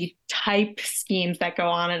Ponzi type schemes that go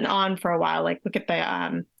on and on for a while, like look at the,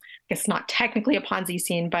 I guess not technically a Ponzi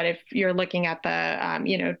scheme, but if you're looking at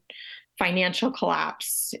the, financial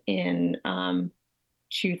collapse in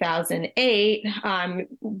 2008,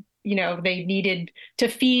 they needed to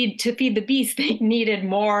feed the beast. They needed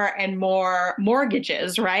more and more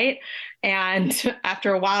mortgages, right? And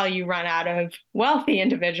after a while, you run out of wealthy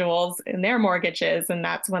individuals and their mortgages, and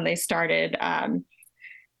that's when they started,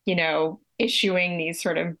 issuing these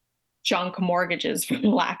sort of junk mortgages, for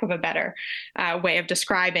lack of a better way of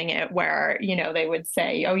describing it, where, they would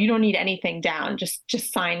say, oh, you don't need anything down, just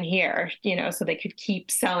sign here, so they could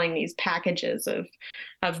keep selling these packages of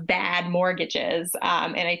bad mortgages.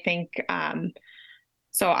 And I think,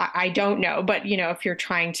 so I don't know, but, if you're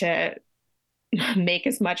trying to make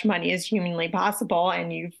as much money as humanly possible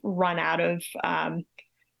and you've run out of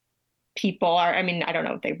people, or I don't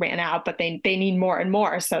know if they ran out, but they need more and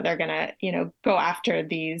more, so they're gonna go after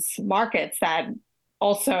these markets that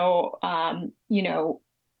also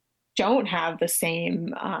don't have the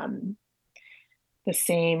same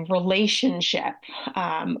relationship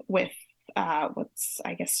with what's,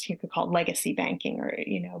 I guess you could call legacy banking, or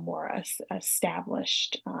more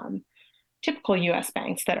established typical U.S.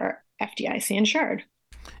 banks that are FDIC insured.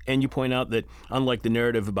 And you point out that, unlike the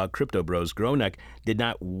narrative about crypto bros, Gronek did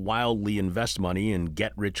not wildly invest money in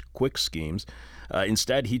get-rich-quick schemes.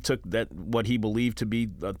 Instead, he took what he believed to be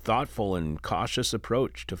a thoughtful and cautious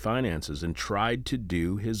approach to finances and tried to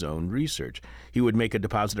do his own research. He would make a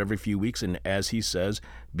deposit every few weeks and, as he says,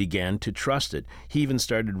 began to trust it. He even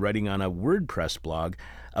started writing on a WordPress blog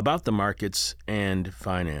about the markets and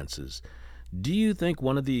finances. Do you think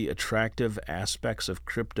one of the attractive aspects of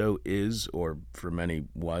crypto is, or for many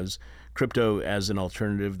was, crypto as an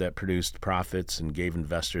alternative that produced profits and gave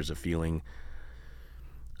investors a feeling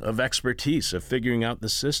of expertise, of figuring out the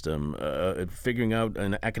system, figuring out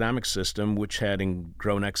an economic system which had, in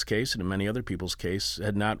Gronek's case and in many other people's case,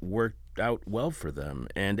 had not worked out well for them,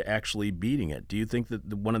 and actually beating it? Do you think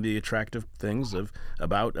that one of the attractive things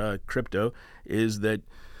about crypto is that,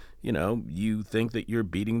 you think that you're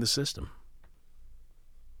beating the system?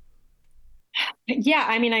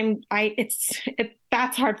 Yeah,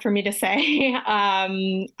 that's hard for me to say.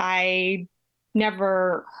 I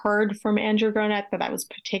never heard from Andrew Gronek that was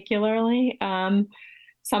particularly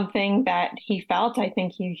something that he felt. I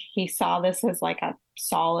think he saw this as like a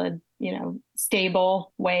solid,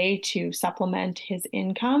 stable way to supplement his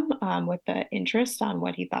income with the interest on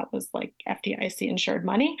what he thought was like FDIC insured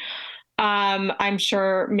money. I'm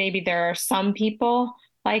sure maybe there are some people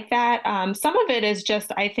like that. Some of it is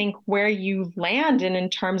just, I think, where you land in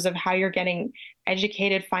terms of how you're getting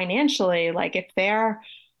educated financially. Like if they're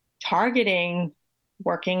targeting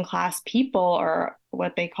working class people, or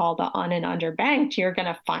what they call the un and underbanked, you're going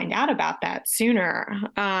to find out about that sooner.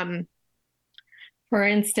 For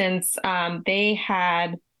instance, they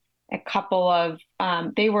had a couple of,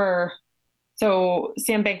 so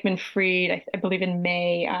Sam Bankman-Fried, I believe in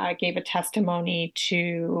May, gave a testimony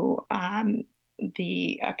to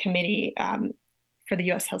the committee for the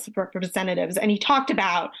U.S. House of Representatives, and he talked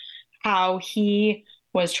about how he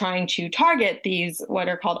was trying to target these what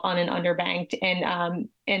are called un and underbanked,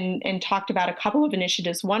 and talked about a couple of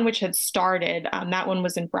initiatives. One which had started, that one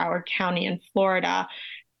was in Broward County in Florida,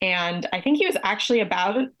 and I think he was actually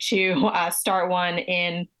about to start one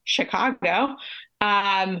in Chicago,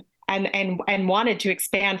 and wanted to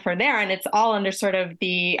expand from there. And it's all under sort of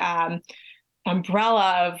the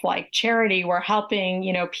umbrella of like charity. We're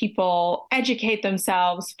helping, people educate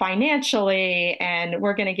themselves financially, and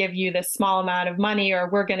we're going to give you this small amount of money, or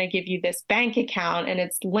we're going to give you this bank account, and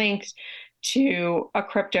it's linked to a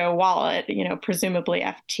crypto wallet, presumably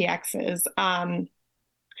FTX's.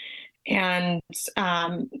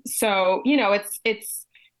 So, it's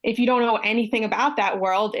if you don't know anything about that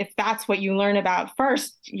world, if that's what you learn about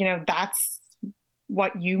first, that's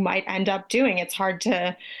what you might end up doing. It's hard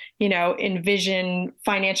to, envision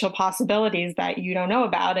financial possibilities that you don't know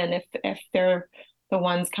about. And if they're the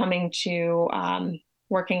ones coming to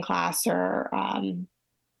working class or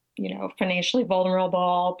financially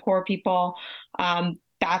vulnerable, poor people.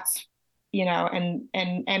 That's, and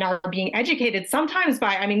are being educated sometimes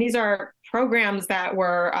by, I mean, these are programs that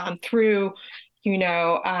were through,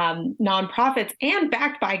 nonprofits and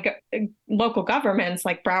backed by local governments.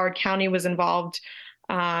 Like Broward County was involved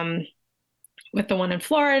with the one in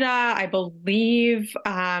Florida. I believe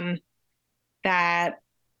that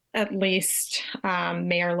at least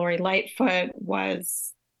Mayor Lori Lightfoot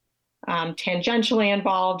was tangentially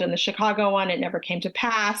involved in the Chicago one. It never came to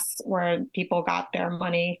pass, where people got their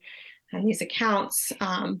money on these accounts.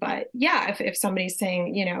 But yeah, if somebody's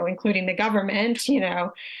saying, including the government,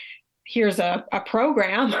 here's a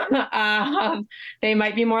program, they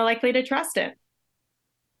might be more likely to trust it.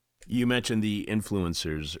 You mentioned the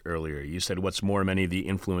influencers earlier. You said what's more, many of the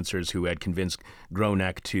influencers who had convinced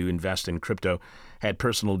Gronek to invest in crypto had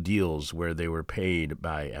personal deals where they were paid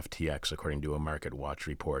by FTX, according to a MarketWatch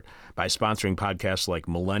report. By sponsoring podcasts like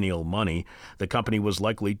Millennial Money, the company was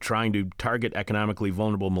likely trying to target economically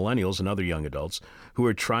vulnerable millennials and other young adults who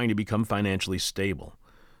are trying to become financially stable.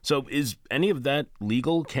 So is any of that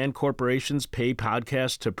legal? Can corporations pay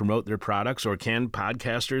podcasts to promote their products, or can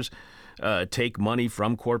podcasters take money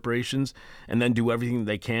from corporations and then do everything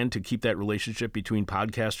they can to keep that relationship between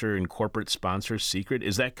podcaster and corporate sponsor secret?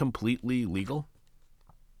 Is that completely legal?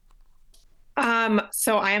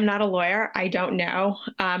 So I am not a lawyer. I don't know.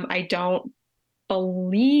 I don't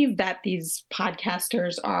believe that these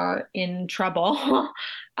podcasters are in trouble.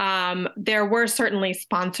 There were certainly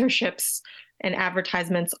sponsorships and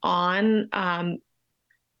advertisements on.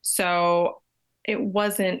 So it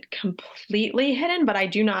wasn't completely hidden, but I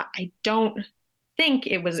don't think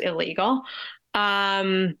it was illegal.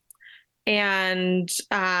 And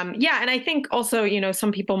I think also,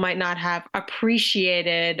 some people might not have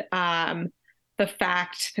appreciated the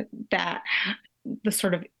fact that the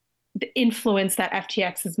sort of the influence that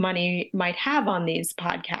FTX's money might have on these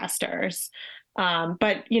podcasters.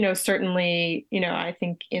 But certainly, I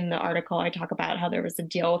think in the article I talk about how there was a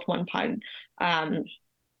deal with one podcaster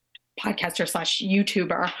 /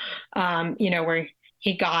 YouTuber, where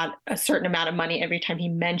he got a certain amount of money every time he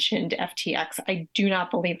mentioned FTX. I do not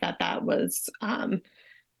believe that was,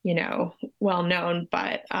 well known,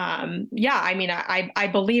 but I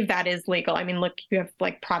believe that is legal. I mean, look, you have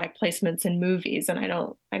like product placements in movies, and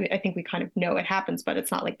I think we kind of know it happens, but it's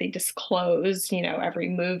not like they disclose, every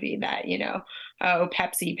movie that,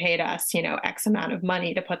 Pepsi paid us, X amount of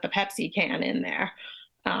money to put the Pepsi can in there.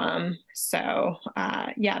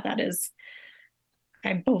 That is,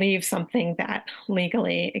 I believe, something that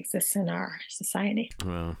legally exists in our society.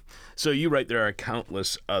 Well, so you write there are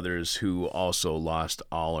countless others who also lost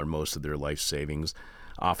all or most of their life savings,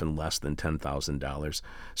 often less than $10,000.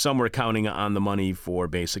 Some were counting on the money for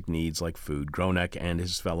basic needs like food. Gronek and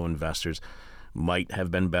his fellow investors might have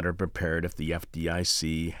been better prepared if the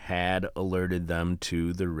FDIC had alerted them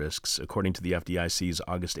to the risks. According to the FDIC's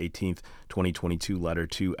August 18th, 2022 letter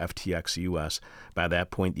to FTX US, by that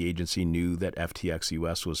point the agency knew that FTX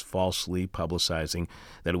US was falsely publicizing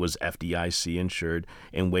that it was FDIC insured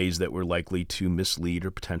in ways that were likely to mislead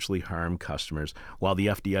or potentially harm customers. While the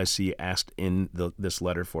FDIC asked in this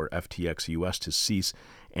letter for FTX US to cease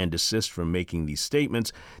and desist from making these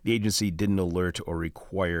statements, the agency didn't alert or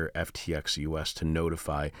require FTX US to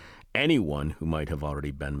notify anyone who might have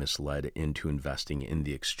already been misled into investing in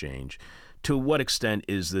the exchange. To what extent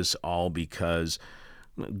is this all because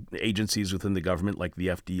agencies within the government like the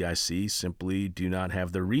FDIC simply do not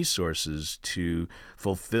have the resources to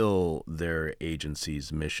fulfill their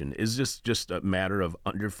agency's mission? Is this just a matter of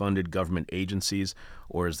underfunded government agencies,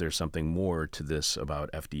 or is there something more to this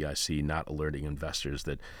about FDIC not alerting investors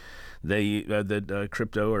that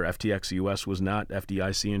crypto or FTX US was not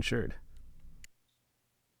FDIC insured?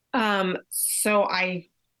 So I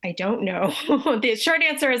don't know. The short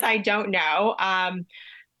answer is I don't know.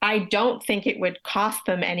 I don't think it would cost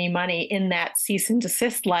them any money in that cease and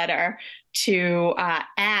desist letter to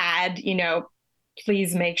add,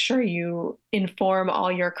 please make sure you inform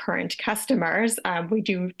all your current customers. We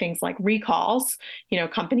do things like recalls.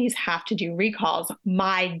 Companies have to do recalls.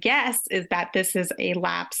 My guess is that this is a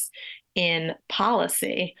lapse in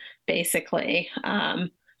policy, basically,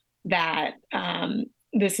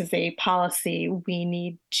 this is a policy we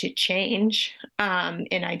need to change.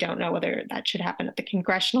 And I don't know whether that should happen at the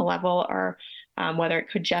congressional level or whether it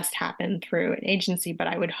could just happen through an agency. But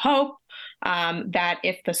I would hope that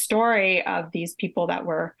if the story of these people that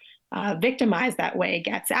were victimized that way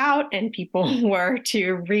gets out and people were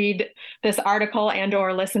to read this article and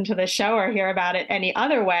or listen to the show or hear about it any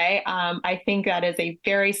other way, I think that is a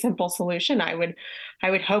very simple solution. I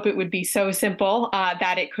would hope it would be so simple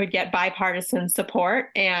that it could get bipartisan support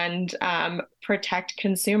and protect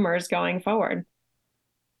consumers going forward.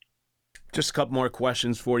 Just a couple more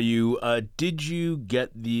questions for you. Did you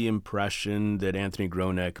get the impression that Anthony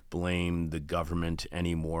Gronek blamed the government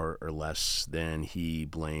any more or less than he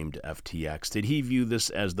blamed FTX? Did he view this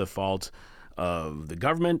as the fault of the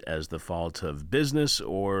government, as the fault of business,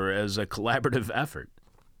 or as a collaborative effort?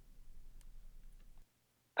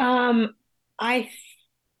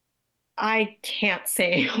 I can't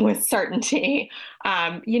say with certainty.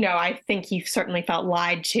 I think he certainly felt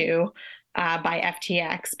lied to by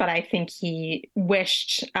FTX, but I think he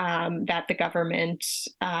wished that the government,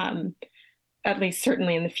 at least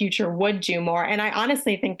certainly in the future, would do more. And I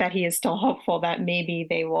honestly think that he is still hopeful that maybe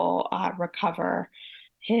they will recover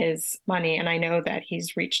his money. And I know that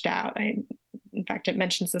he's reached out. In fact, it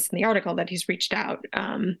mentions this in the article that he's reached out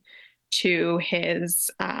to his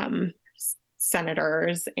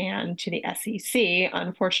senators and to the SEC.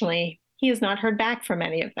 Unfortunately, he has not heard back from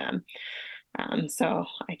any of them. So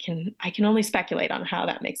I can only speculate on how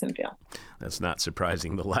that makes him feel. That's not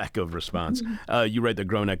surprising, the lack of response. You write that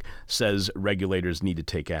Gronek says regulators need to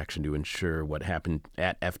take action to ensure what happened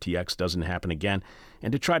at FTX doesn't happen again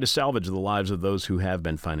and to try to salvage the lives of those who have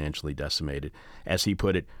been financially decimated. As he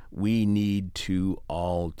put it, we need to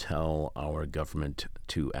all tell our government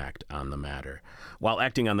to act on the matter. While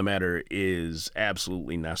acting on the matter is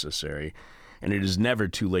absolutely necessary, and it is never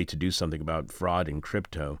too late to do something about fraud in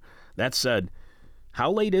crypto, that said, how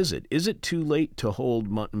late is it? Is it too late to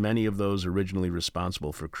hold many of those originally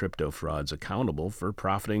responsible for crypto frauds accountable for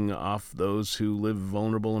profiting off those who live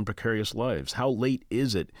vulnerable and precarious lives? How late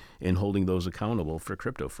is it in holding those accountable for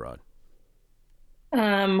crypto fraud?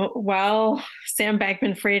 Well, Sam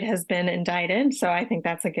Bankman-Fried has been indicted, so I think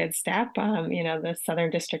that's a good step. The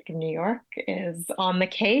Southern District of New York is on the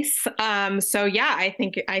case. So yeah, I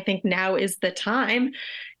think now is the time.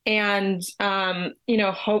 And,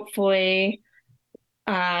 hopefully,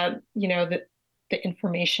 the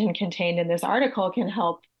information contained in this article can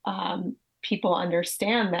help people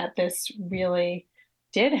understand that this really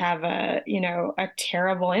did have a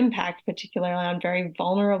terrible impact, particularly on very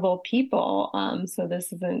vulnerable people. So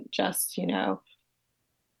this isn't just, a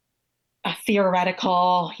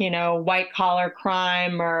theoretical, white collar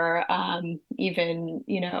crime or even,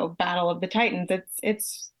 Battle of the Titans.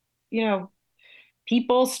 It's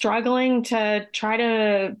people struggling to try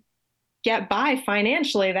to get by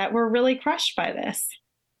financially that were really crushed by this.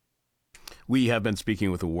 We have been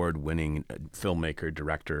speaking with award-winning filmmaker,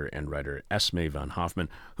 director, and writer Esme Van Hoffman,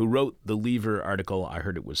 who wrote the Lever article, I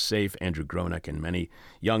Heard It Was Safe. Andrew Gronek and many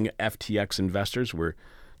young FTX investors were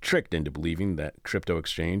tricked into believing that crypto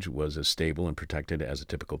exchange was as stable and protected as a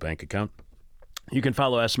typical bank account. You can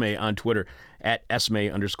follow Esme on Twitter at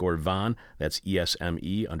Esme_Von. That's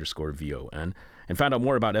ESME_VON. And find out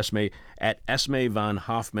more about Esme at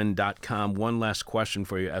EsmeVonHoffman.com. One last question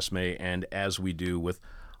for you, Esme, and as we do with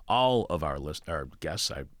all of our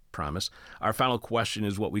guests, I promise, our final question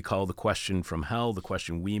is what we call the question from hell, the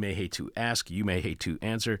question we may hate to ask, you may hate to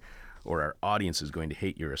answer, or our audience is going to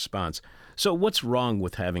hate your response. So what's wrong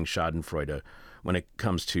with having schadenfreude when it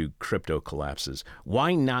comes to crypto collapses?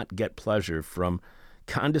 Why not get pleasure from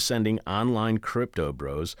condescending online crypto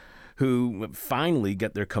bros who finally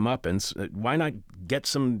get their comeuppance? Why not get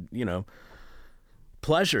some,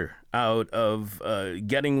 pleasure out of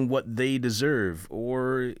getting what they deserve?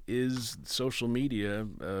 Or is social media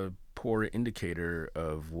a poor indicator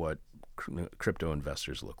of what crypto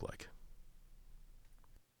investors look like?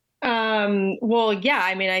 Well, yeah,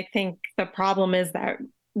 I think the problem is that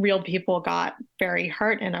real people got very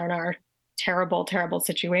hurt and are in our terrible, terrible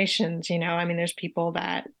situations. There's people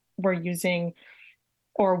that were using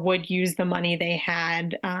or would use the money they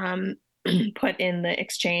had put in the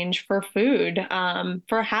exchange for food,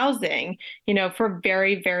 for housing, for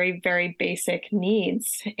very, very, very basic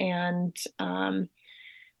needs. And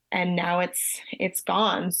now it's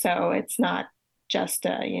gone. So it's not just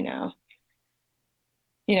a,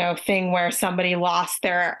 thing where somebody lost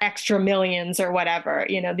their extra millions or whatever.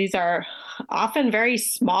 These are often very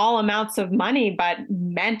small amounts of money, but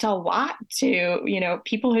meant a lot to,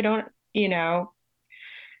 people who don't,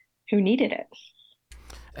 who needed it.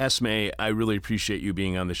 Esme, I really appreciate you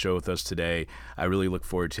being on the show with us today. I really look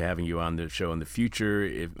forward to having you on the show in the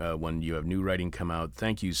future when you have new writing come out.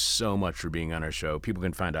 Thank you so much for being on our show. People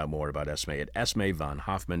can find out more about Esme at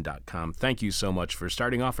EsmeVonHoffman.com. Thank you so much for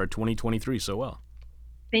starting off our 2023 so well.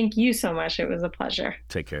 Thank you so much. It was a pleasure.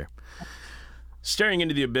 Take care. Staring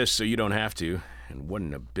into the abyss so you don't have to, and what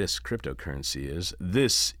an abyss cryptocurrency is.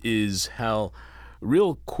 This is hell.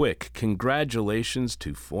 Real quick, congratulations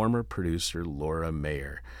to former producer Laura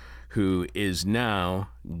Mayer, who is now,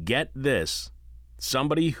 get this,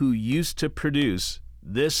 somebody who used to produce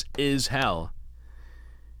This Is Hell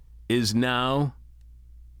is now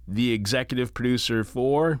the executive producer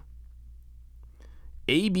for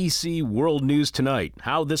ABC World News Tonight.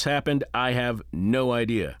 How this happened, I have no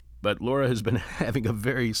idea. But Laura has been having a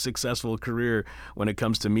very successful career when it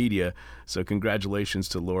comes to media. So congratulations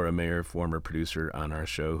to Laura Mayer, former producer on our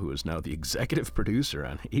show, who is now the executive producer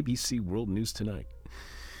on ABC World News Tonight.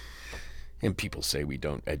 And people say we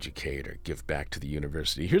don't educate or give back to the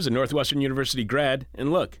university. Here's a Northwestern University grad,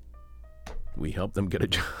 and look, we helped them get a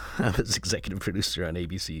job as executive producer on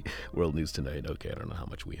ABC World News Tonight. Okay, I don't know how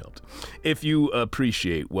much we helped. If you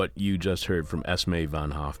appreciate what you just heard from Esme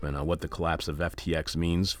von Hoffman on what the collapse of FTX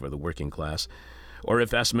means for the working class, or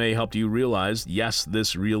if Esme helped you realize, yes,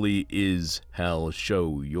 this really is hell,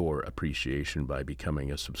 show your appreciation by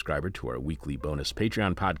becoming a subscriber to our weekly bonus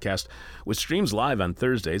Patreon podcast, which streams live on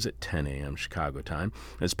Thursdays at 10 a.m. Chicago time.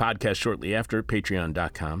 It's podcast shortly after,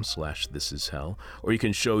 patreon.com/thisishell, or you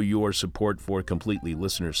can show your support for completely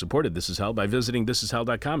listener-supported This Is Hell by visiting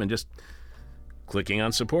thisishell.com and just clicking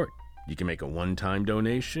on support. You can make a one-time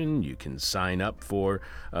donation. You can sign up for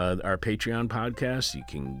our Patreon podcast. You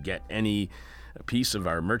can get any piece of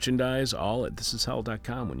our merchandise, all at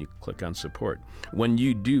thisishell.com when you click on support. When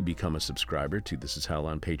you do become a subscriber to This Is Hell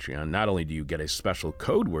on Patreon, not only do you get a special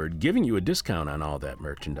code word giving you a discount on all that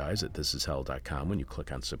merchandise at thisishell.com when you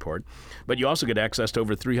click on support, but you also get access to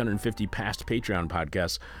over 350 past Patreon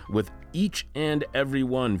podcasts, with each and every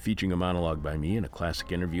one featuring a monologue by me and a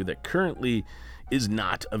classic interview that currently is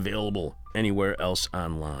not available anywhere else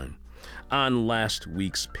online. On last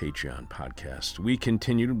week's Patreon podcast, we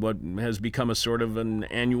continued what has become a sort of an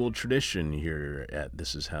annual tradition here at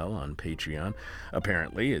This Is Hell on Patreon.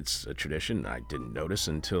 Apparently, it's a tradition I didn't notice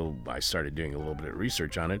until I started doing a little bit of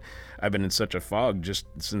research on it. I've been in such a fog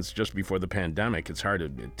since just before the pandemic, it's hard to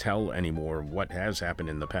tell anymore what has happened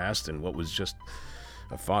in the past and what was just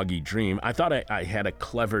a foggy dream. I thought I had a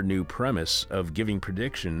clever new premise of giving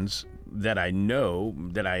predictions that I know,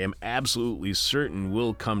 that I am absolutely certain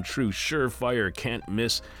will come true. Surefire, can't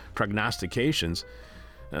miss prognostications.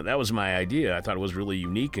 Now, that was my idea. I thought it was really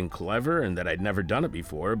unique and clever and that I'd never done it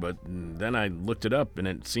before, but then I looked it up, and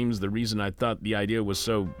it seems the reason I thought the idea was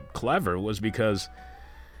so clever was because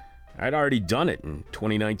I'd already done it in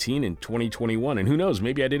 2019 and 2021, and who knows,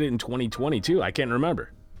 maybe I did it in 2020 too. I can't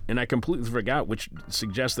remember. And I completely forgot, which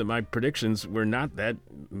suggests that my predictions were not that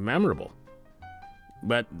memorable.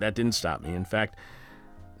 But that didn't stop me. In fact,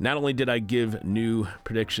 not only did I give new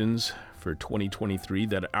predictions for 2023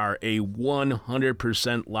 that are a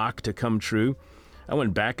 100% lock to come true, I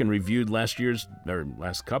went back and reviewed last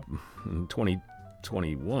couple,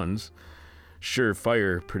 2021's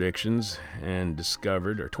surefire predictions and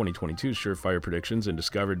discovered, or 2022's surefire predictions, and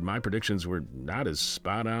discovered my predictions were not as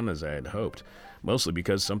spot on as I had hoped. Mostly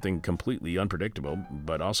because something completely unpredictable,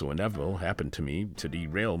 but also inevitable, happened to me to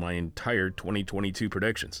derail my entire 2022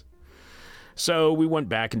 predictions. So we went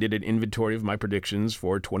back and did an inventory of my predictions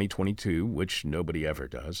for 2022, which nobody ever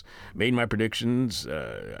does. Made my predictions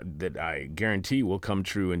that I guarantee will come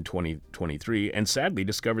true in 2023, and sadly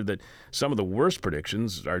discovered that some of the worst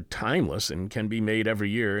predictions are timeless and can be made every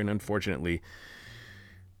year, and unfortunately,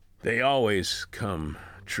 they always come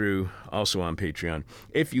true. Also on Patreon,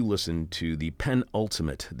 if you listen to the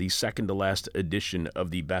penultimate, the second to last edition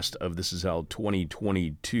of the Best of This Is Hell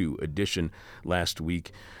 2022 edition last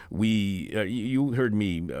week, you heard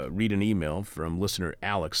me read an email from listener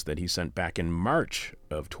Alex that he sent back in March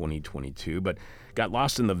of 2022, but got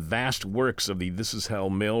lost in the vast works of the This Is Hell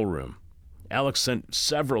mailroom. Alex sent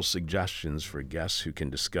several suggestions for guests who can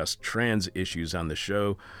discuss trans issues on the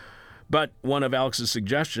show, but one of Alex's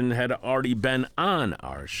suggestions had already been on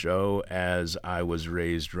our show, as I was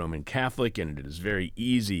raised Roman Catholic and it is very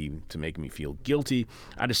easy to make me feel guilty.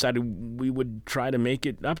 I decided we would try to make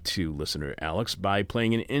it up to listener Alex by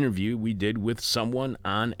playing an interview we did with someone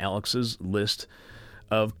on Alex's list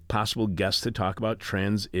of possible guests to talk about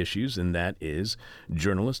trans issues, and that is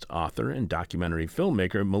journalist, author, and documentary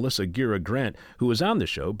filmmaker Melissa Gira Grant, who was on the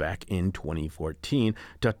show back in 2014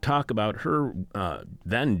 to talk about her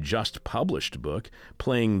then just published book,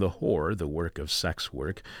 Playing the Whore, the Work of Sex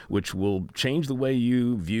Work, which will change the way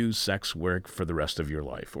you view sex work for the rest of your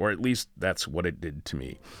life, or at least that's what it did to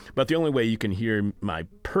me. But the only way you can hear my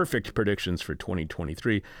perfect predictions for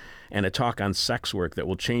 2023 and a talk on sex work that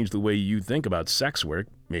will change the way you think about sex work work,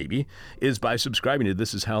 maybe, is by subscribing to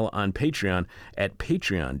This Is Hell on Patreon at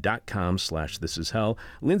patreon.com/thisishell.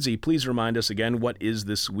 Lindsay, please remind us again, what is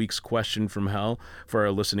this week's question from hell for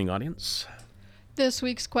our listening audience? This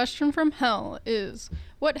week's question from hell is,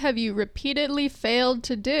 what have you repeatedly failed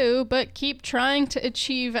to do but keep trying to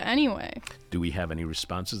achieve anyway? Do we have any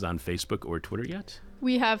responses on Facebook or Twitter yet?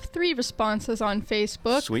 We have 3 responses on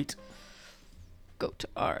Facebook. Sweet. Go to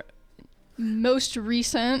our most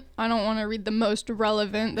recent. I don't want to read the most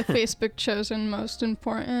relevant. The Facebook chosen most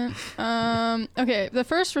important. Okay, the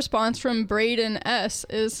first response from Braden S.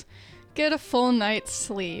 is, get a full night's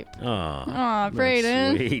sleep. Aw,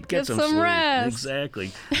 Braden, sweet. get some sleep. rest.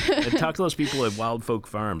 Exactly. And talk to those people at Wild Folk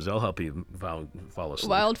Farms. They'll help you fall asleep.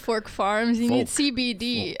 Wild Fork Farms. You need Folk.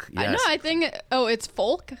 CBD. Folk, yes. I think. Oh, it's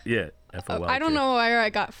folk. Yeah. F-O-L-K. I don't know where I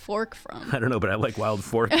got fork from. I don't know, but I like Wild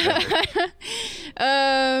Fork. Yeah,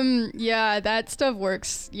 that stuff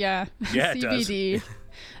works. Yeah. Yeah, it CBD.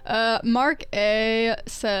 Mark A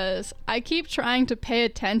says, I keep trying to pay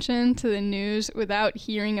attention to the news without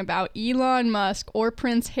hearing about Elon Musk or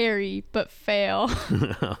Prince Harry, but fail.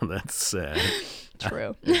 Oh, that's sad.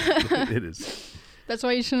 True. It is. That's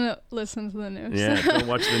why you shouldn't listen to the news. Yeah, don't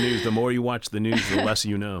watch the news. The more you watch the news, the less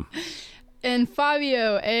you know. And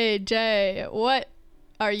Fabio AJ, what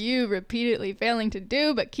are you repeatedly failing to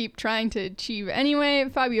do but keep trying to achieve anyway?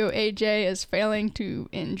 Fabio AJ is failing to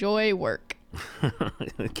enjoy work.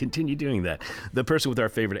 Continue doing that. The person with our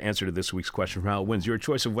favorite answer to this week's question from hell wins your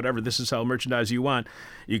choice of whatever This Is Hell merchandise you want.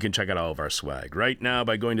 You can check out all of our swag right now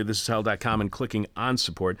by going to thisishell.com and clicking on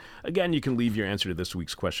support. Again, you can leave your answer to this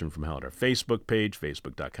week's question from hell at our Facebook page,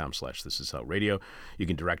 facebook.com/thisishellradio. You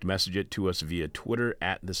can direct message it to us via Twitter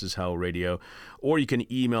at thisishellradio, or you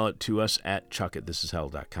can email it to us at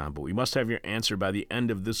chuck@thisishell.com. But we must have your answer by the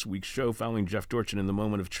end of this week's show following Jeff Dorchin in the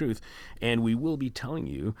Moment of Truth, and we will be telling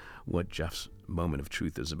you what Jeff's Moment of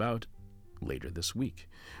Truth is about later this week.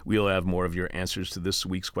 We'll have more of your answers to this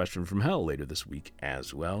week's question from hell later this week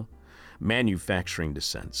as well. Manufacturing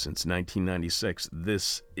Descent since 1996.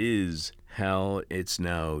 This is hell. It's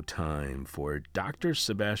now time for Dr.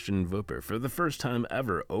 Sebastian Wupper for the first time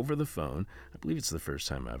ever over the phone. I believe it's the first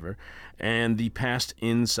time ever. And the past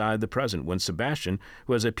inside the present, when Sebastian,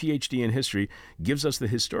 who has a PhD in history, gives us the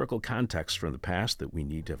historical context from the past that we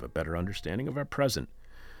need to have a better understanding of our present.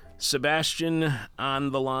 Sebastian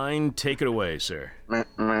on the line. Take it away, sir.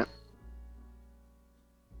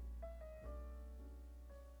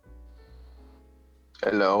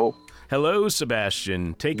 Hello. Hello,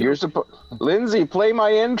 Sebastian. Take it away. Lindsay, play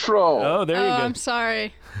my intro. Oh, there you go. I'm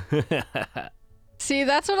sorry. See,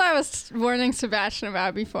 that's what I was warning Sebastian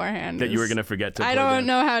about beforehand. That you were going to forget to play I don't that.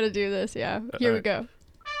 know how to do this. Yeah. Here we go.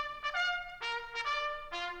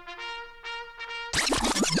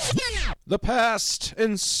 The past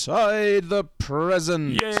inside the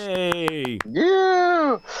present. Yay!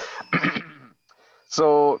 Yeah.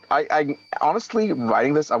 So I honestly,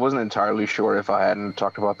 writing this, I wasn't entirely sure if I hadn't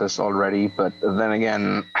talked about this already, but then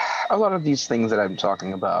again, a lot of these things that I'm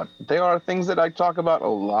talking about, they are things that I talk about a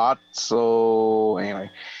lot. So anyway,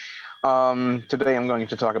 today I'm going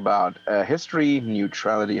to talk about history,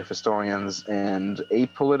 neutrality of historians, and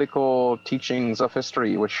apolitical teachings of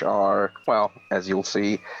history, which are, well, as you'll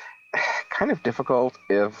see, kind of difficult,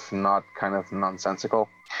 if not kind of nonsensical.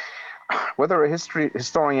 Whether a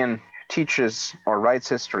historian teaches or writes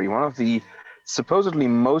history, one of the supposedly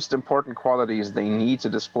most important qualities they need to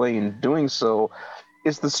display in doing so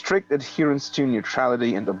is the strict adherence to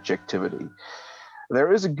neutrality and objectivity.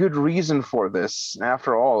 There is a good reason for this.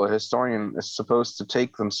 After all, a historian is supposed to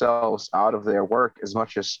take themselves out of their work as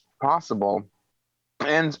much as possible.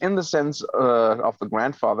 And in the sense of the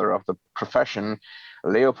grandfather of the profession,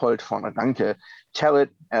 Leopold von Ranke, tell it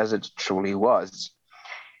as it truly was.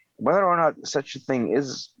 Whether or not such a thing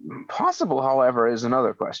is possible, however, is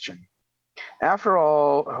another question. After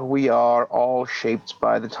all, we are all shaped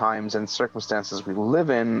by the times and circumstances we live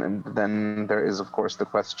in, and then there is, of course, the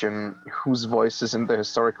question whose voices in the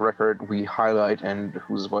historic record we highlight and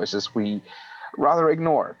whose voices we rather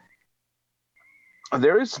ignore.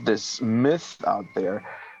 There is this myth out there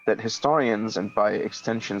that historians, and by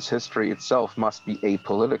extensions history itself, must be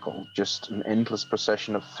apolitical, just an endless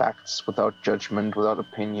procession of facts without judgment, without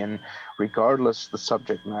opinion, regardless the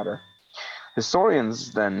subject matter.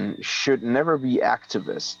 Historians, then, should never be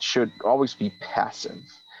activists, should always be passive,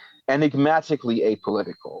 enigmatically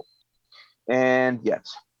apolitical. And yet,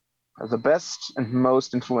 the best and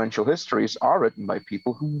most influential histories are written by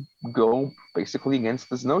people who go basically against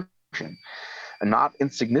this notion. A not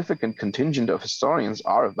insignificant contingent of historians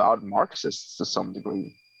are avowed Marxists to some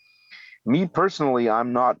degree. Me personally,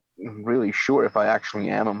 I'm not really sure if I actually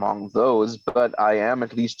am among those, but I am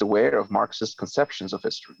at least aware of Marxist conceptions of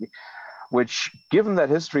history, which, given that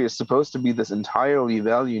history is supposed to be this entirely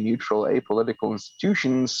value neutral, apolitical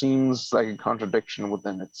institution, seems like a contradiction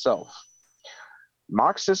within itself.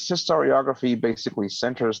 Marxist historiography basically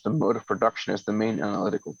centers the mode of production as the main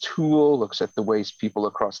analytical tool, looks at the ways people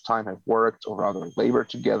across time have worked or rather labored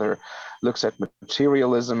together, looks at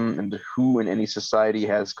materialism and who in any society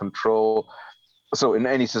has control. So, in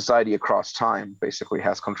any society across time, basically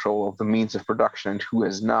has control of the means of production and who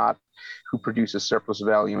has not, who produces surplus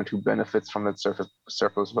value and who benefits from that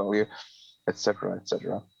surplus value, etc.,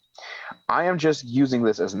 etc. I am just using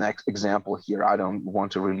this as an example here. I don't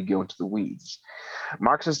want to really go into the weeds.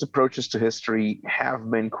 Marxist approaches to history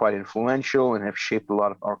have been quite influential and have shaped a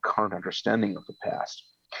lot of our current understanding of the past.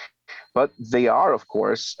 But they are, of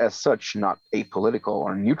course, as such, not apolitical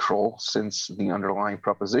or neutral, since the underlying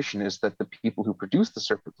proposition is that the people who produce the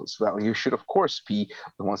surplus value should, of course, be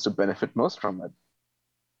the ones to benefit most from it.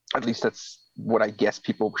 At least that's what I guess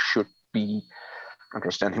people should be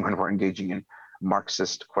understanding when we're engaging in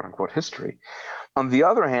Marxist quote-unquote history. On the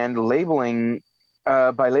other hand, by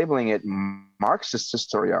labeling it Marxist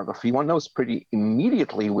historiography, one knows pretty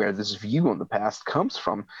immediately where this view on the past comes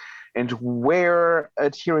from and where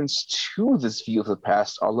adherents to this view of the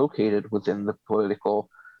past are located within the political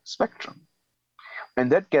spectrum. And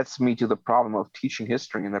that gets me to the problem of teaching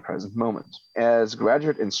history in the present moment. As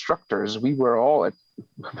graduate instructors, we were all at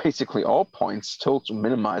basically all points told to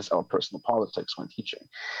minimize our personal politics when teaching.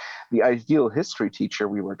 The ideal history teacher,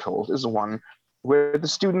 we were told, is one where the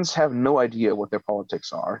students have no idea what their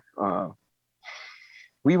politics are.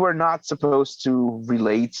 We were not supposed to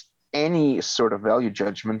relate any sort of value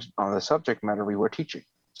judgment on the subject matter we were teaching.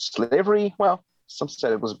 Slavery, well, some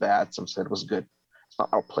said it was bad, some said it was good. It's not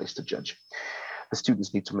our place to judge. The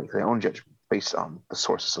students need to make their own judgment based on the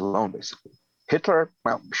sources alone, basically. Hitler,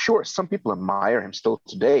 well, sure, some people admire him still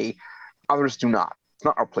today, others do not. It's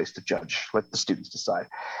not our place to judge. Let the students decide.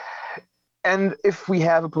 And if we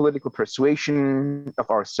have a political persuasion of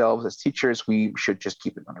ourselves as teachers, we should just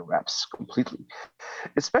keep it under wraps completely,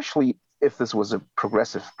 especially if this was a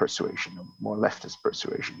progressive persuasion, a more leftist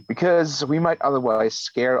persuasion, because we might otherwise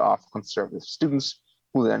scare off conservative students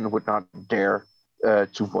who then would not dare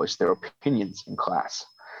to voice their opinions in class.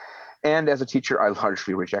 And as a teacher, I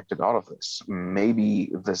largely rejected all of this.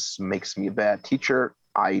 Maybe this makes me a bad teacher.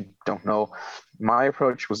 I don't know. My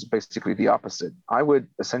approach was basically the opposite. I would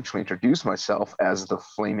essentially introduce myself as the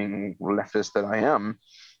flaming leftist that I am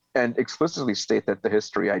and explicitly state that the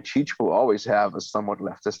history I teach will always have a somewhat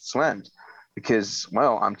leftist slant because,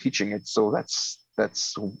 well, I'm teaching it, so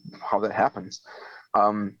that's how that happens.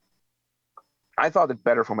 I thought it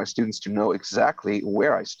better for my students to know exactly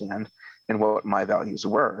where I stand and what my values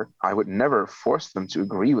were. I would never force them to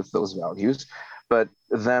agree with those values, but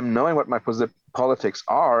them knowing what my politics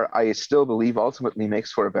are, I still believe ultimately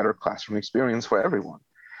makes for a better classroom experience for everyone.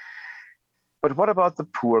 But what about the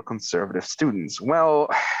poor conservative students? Well,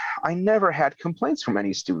 I never had complaints from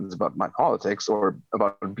any students about my politics or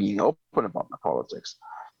about being open about my politics.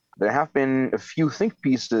 There have been a few think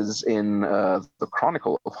pieces in the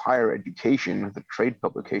Chronicle of Higher Education, the trade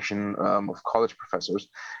publication of college professors,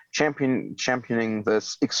 championing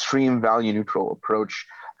this extreme value neutral approach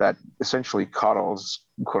that essentially coddles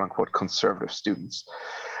quote unquote conservative students.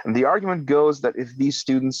 And the argument goes that if these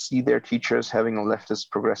students see their teachers having a leftist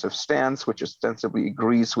progressive stance, which ostensibly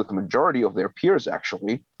agrees with the majority of their peers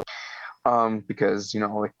actually, because,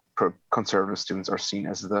 like conservative students are seen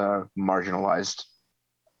as the marginalized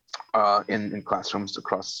in classrooms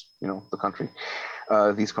across the country.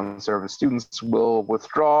 These conservative students will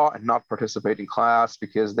withdraw and not participate in class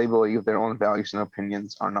because they believe their own values and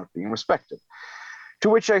opinions are not being respected. To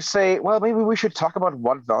which I say, well, maybe we should talk about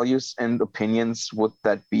what values and opinions would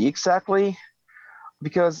that be exactly?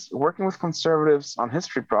 Because working with conservatives on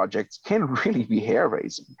history projects can really be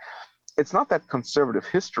hair-raising. It's not that conservative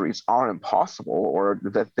histories are impossible or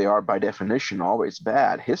that they are by definition always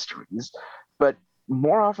bad histories, but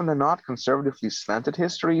more often than not, conservatively slanted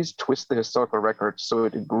histories twist the historical record so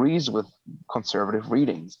it agrees with conservative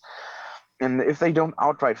readings. And if they don't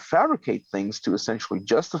outright fabricate things to essentially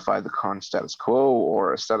justify the current status quo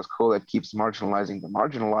or a status quo that keeps marginalizing the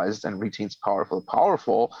marginalized and retains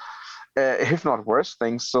powerful, if not worse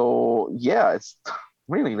things. So yeah, it's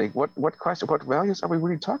really like what values are we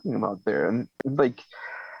really talking about there? And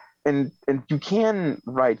and you can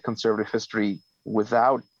write conservative history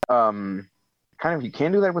without you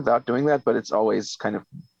can do that without doing that, but it's always kind of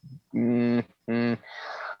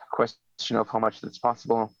question of how much that's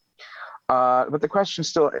possible. But the question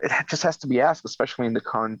still, it just has to be asked, especially in the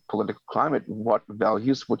current political climate, what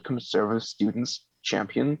values would conservative students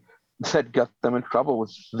champion that got them in trouble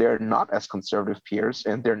with their not as conservative peers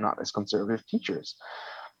and their not as conservative teachers?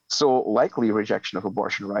 So likely rejection of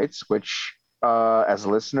abortion rights, which, as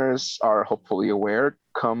listeners are hopefully aware,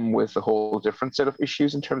 come with a whole different set of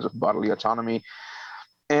issues in terms of bodily autonomy.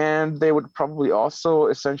 And they would probably also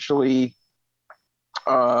essentially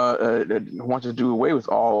want to do away with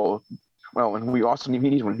all. Well, and we also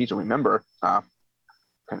need to remember, kind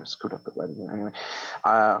of screwed up the writing anyway.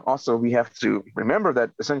 Also, we have to remember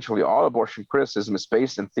that essentially all abortion criticism is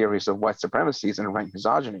based in theories of white supremacies and rank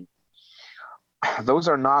misogyny. Those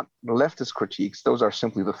are not leftist critiques, those are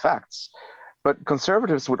simply the facts. But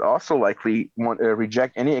conservatives would also likely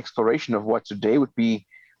reject any exploration of what today would be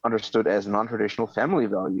understood as non-traditional family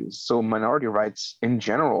values. So minority rights in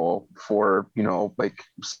general for, like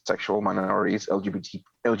sexual minorities, LGBTQ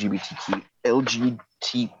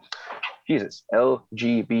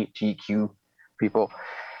people.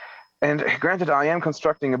 And granted, I am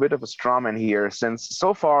constructing a bit of a straw man here, since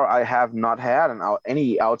so far I have not had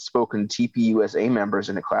any outspoken TPUSA members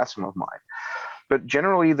in a classroom of mine. But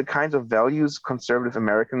generally, the kinds of values conservative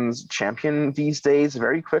Americans champion these days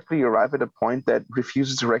very quickly arrive at a point that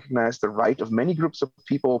refuses to recognize the right of many groups of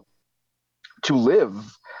people to live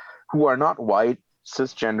who are not white,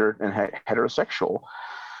 cisgendered, and heterosexual.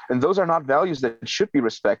 And those are not values that should be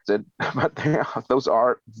respected, but those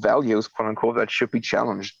are values, quote unquote, that should be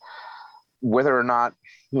challenged. Whether or not,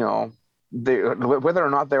 they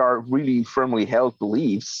are really firmly held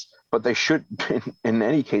beliefs, but they should, in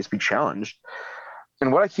any case, be challenged.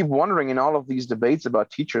 And what I keep wondering in all of these debates about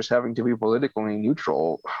teachers having to be politically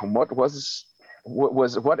neutral, what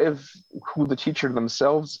if who the teacher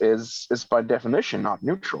themselves is by definition not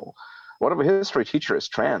neutral? What if a history teacher is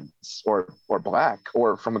trans or black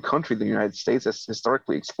or from a country the United States has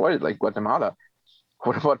historically exploited, like Guatemala?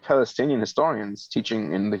 What about Palestinian historians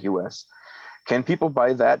teaching in the US? Can people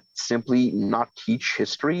by that simply not teach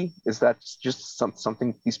history? Is that just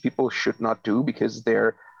something these people should not do because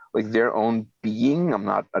they're like their own being?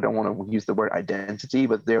 I don't want to use the word identity,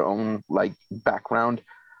 but their own like background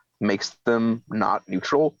makes them not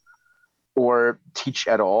neutral, or teach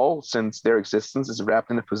at all since their existence is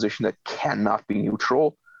wrapped in a position that cannot be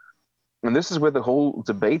neutral. And this is where the whole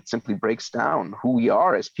debate simply breaks down. Who we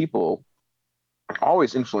are as people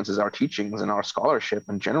always influences our teachings and our scholarship,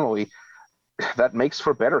 and generally that makes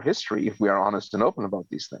for better history if we are honest and open about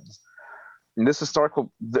these things. And this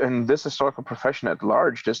historical profession at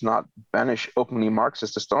large does not banish openly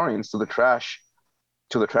Marxist historians to the trash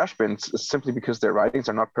bins simply because their writings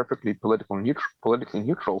are not perfectly politically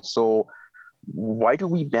neutral. So why do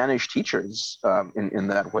we banish teachers in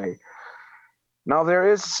that way? Now,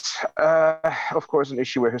 there is, of course, an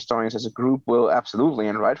issue where historians as a group will absolutely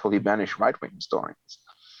and rightfully banish right-wing historians.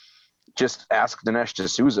 Just ask Dinesh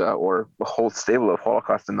D'Souza or a whole stable of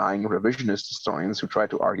Holocaust-denying revisionist historians who try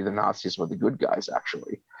to argue the Nazis were the good guys,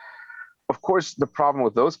 actually. Of course, the problem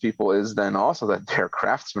with those people is then also that their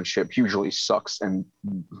craftsmanship usually sucks and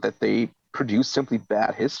that they produce simply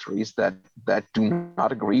bad histories that do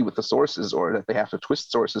not agree with the sources, or that they have to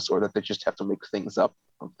twist sources, or that they just have to make things up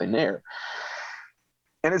from thin air.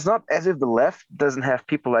 And it's not as if the left doesn't have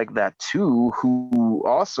people like that too, who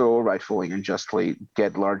also rightfully and justly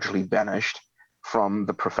get largely banished from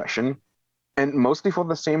the profession, and mostly for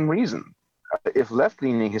the same reason. If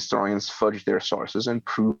left-leaning historians fudge their sources and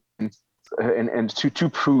prove to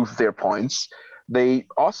prove their points, they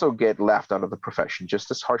also get laughed out of the profession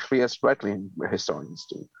just as harshly as right-leaning historians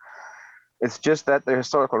do. It's just that the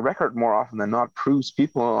historical record more often than not proves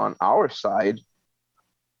people on our side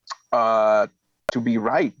to be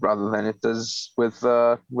right rather than it does with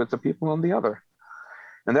the people on the other.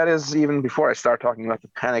 And that is even before I start talking about the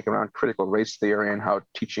panic around critical race theory and how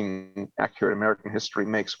teaching accurate American history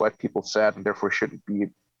makes white people sad and therefore shouldn't be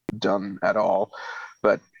done at all.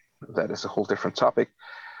 But that is a whole different topic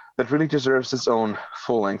that really deserves its own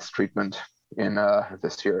full-length treatment in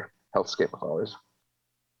this here hellscape of ours.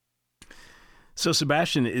 So,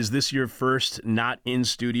 Sebastian, is this your first not in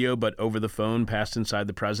studio but over the phone Past Inside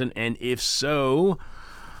the Present? And if so,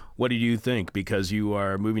 what do you think? Because you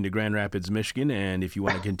are moving to Grand Rapids, Michigan, and if you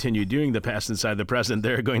want to continue doing the Past Inside the Present,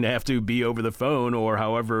 they're going to have to be over the phone, or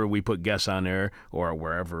however we put guests on there, or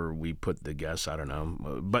wherever we put the guests. I don't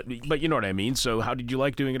know, but you know what I mean. So, how did you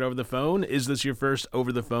like doing it over the phone? Is this your first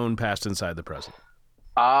over the phone Past Inside the Present?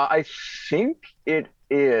 I think it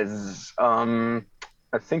is.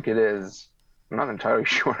 I'm not entirely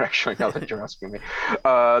sure, actually, now that you're asking me.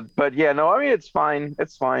 But yeah, no, I mean, it's fine.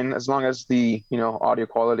 It's fine as long as the, audio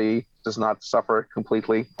quality does not suffer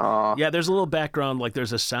completely. Yeah, there's a little background, like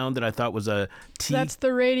there's a sound that I thought was a tea. That's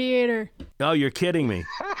the radiator. Oh, you're kidding me.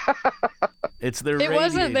 It's the It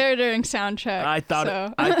wasn't there during sound check. I thought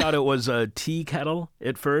so. I thought it was a tea kettle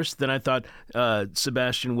at first. Then I thought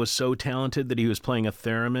Sebastian was so talented that he was playing a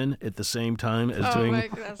theremin at the same time as doing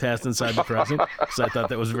Past Inside the Present. So I thought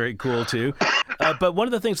that was very cool too. But one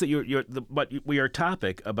of the things that your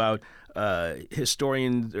topic about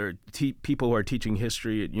historians or people who are teaching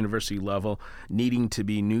history at university level needing to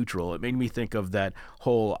be neutral, it made me think of that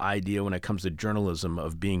whole idea when it comes to journalism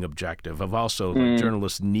of being objective, of also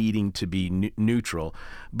journalists needing to be neutral.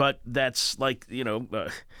 But that's like,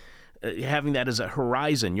 having that as a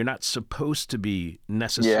horizon. You're not supposed to be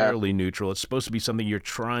necessarily neutral. It's supposed to be something you're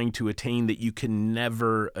trying to attain that you can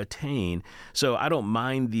never attain. So I don't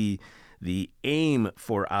mind the aim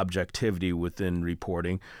for objectivity within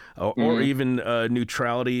reporting, or even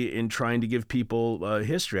neutrality in trying to give people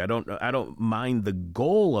history. I don't mind the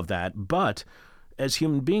goal of that, but as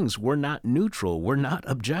human beings, we're not neutral. We're not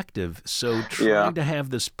objective. So trying to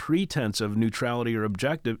have this pretense of neutrality or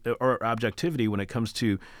objectivity when it comes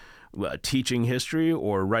to teaching history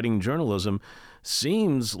or writing journalism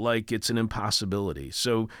seems like it's an impossibility.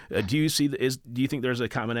 So do you think there's a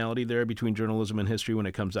commonality there between journalism and history when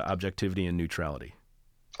it comes to objectivity and neutrality?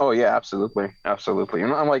 Oh yeah, absolutely.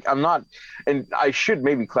 I'm not, and I should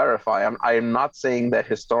maybe clarify, I am not saying that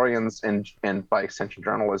historians and by extension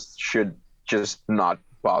journalists should just not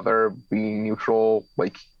bother being neutral,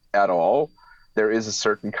 like, at all. There is a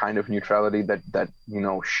certain kind of neutrality that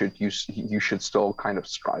you should still kind of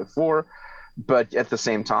strive for. But at the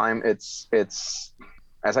same time, it's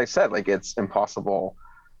as I said, like, it's impossible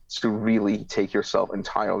to really take yourself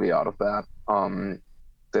entirely out of that.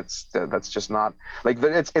 That's just not, like,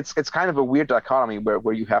 it's kind of a weird dichotomy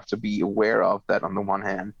where you have to be aware of that. On the one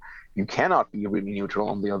hand, you cannot be really neutral.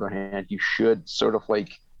 On the other hand, you should sort of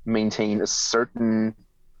like maintain a certain,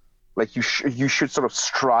 like, you should sort of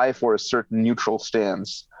strive for a certain neutral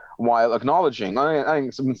stance while acknowledging. I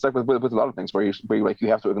think it's like with a lot of things where you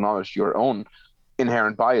have to acknowledge your own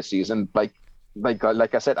inherent biases, and like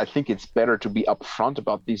I said, I think it's better to be upfront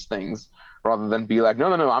about these things rather than be like,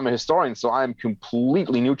 no, I'm a historian, so I'm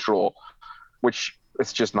completely neutral, which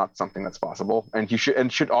it's just not something that's possible. And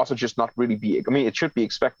should also just not really be. I mean, it should be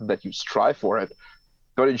expected that you strive for it,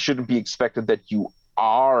 but it shouldn't be expected that you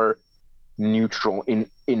are neutral in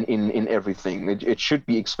everything. It should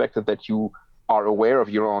be expected that you are aware of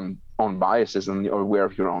your own biases and are aware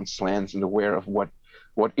of your own slants and aware of what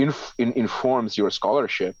informs your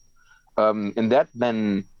scholarship, and that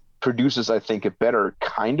then produces, I think, a better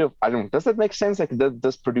kind of, does that make sense? Like,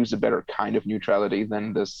 does produce a better kind of neutrality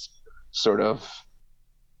than this sort of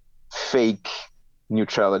fake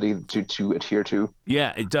neutrality to adhere to.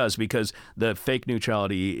 Yeah, it does, because the fake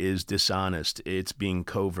neutrality is dishonest. It's being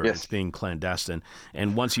covert. Yes. It's being clandestine.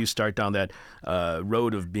 And once you start down that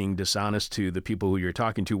road of being dishonest to the people who you're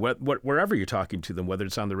talking to, wherever you're talking to them, whether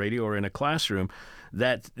it's on the radio or in a classroom,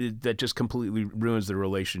 that just completely ruins the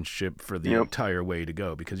relationship for the entire way to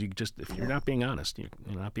go. Because if you're not being honest, you're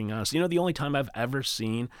not being honest. The only time I've ever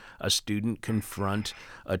seen a student confront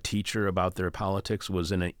a teacher about their politics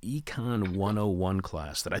was in an Econ 101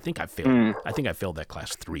 class that I think I failed. I think I failed that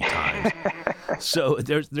class 3 times. So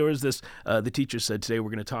there was this, the teacher said, today we're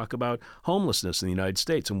going to talk about homelessness in the United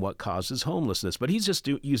States and what causes homelessness. But he's just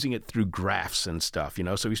using it through graphs and stuff,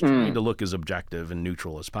 so he's trying to look as objective and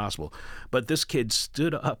neutral as possible. But this kid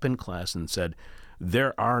stood up in class and said,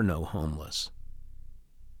 there are no homeless.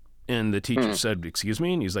 And the teacher said, excuse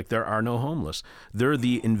me? And he's like, there are no homeless. They're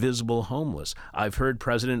the invisible homeless. I've heard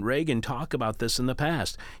President Reagan talk about this in the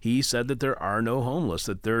past. He said that there are no homeless,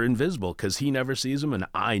 that they're invisible because he never sees them and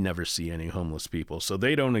I never see any homeless people. So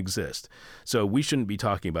they don't exist. So we shouldn't be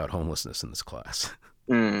talking about homelessness in this class.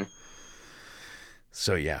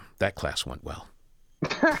 So yeah, that class went well.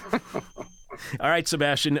 All right,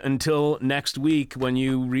 Sebastian, until next week when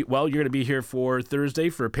you're going to be here for Thursday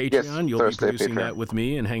for Patreon. Yes, You'll Thursday, be producing that with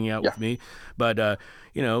me and hanging out with me. But,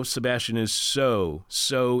 Sebastian is so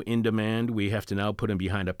in demand, we have to now put him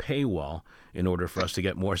behind a paywall in order for us to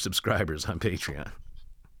get more subscribers on Patreon.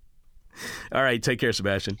 All right, take care,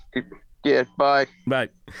 Sebastian. Yeah, bye. Bye.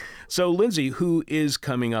 So, Lindsay, who is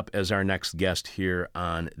coming up as our next guest here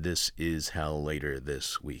on This Is Hell later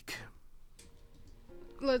this week?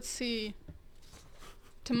 Let's see.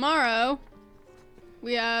 Tomorrow,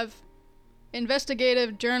 we have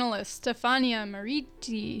investigative journalist Stefania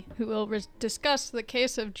Mariti, who will discuss the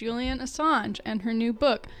case of Julian Assange and her new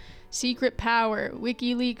book, Secret Power,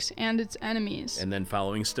 WikiLeaks and its enemies. And then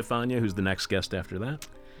following Stefania, who's the next guest after that?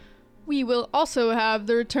 We will also have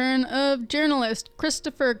the return of journalist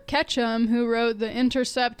Christopher Ketchum, who wrote the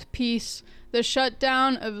Intercept piece, "The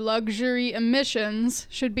Shutdown of Luxury Emissions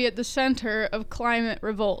Should Be at the Center of Climate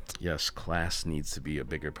Revolt." Yes, class needs to be a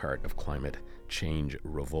bigger part of climate change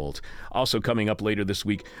revolt. Also coming up later this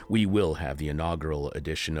week, we will have the inaugural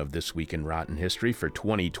edition of This Week in Rotten History for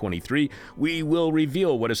 2023. We will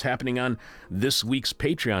reveal what is happening on this week's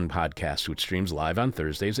Patreon podcast, which streams live on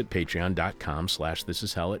Thursdays at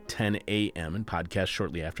patreon.com/thisishell at 10 a.m. and podcast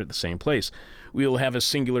shortly after at the same place. We will have a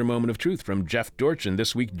singular moment of truth from Jeff Dorchin.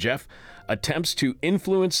 This week, Jeff attempts to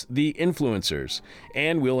influence the influencers,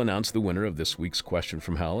 and we'll announce the winner of this week's Question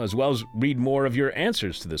from Hell, as well as read more of your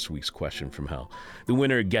answers to this week's Question from Hell. The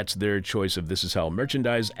winner gets their choice of This Is Hell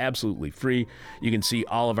merchandise absolutely free. You can see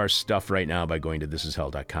all of our stuff right now by going to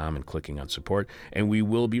thisishell.com and clicking on support, and we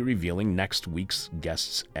will be revealing next week's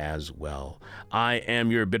guests as well. I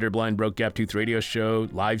am your Bitter, Blind, Broke, Gap-Tooth radio show,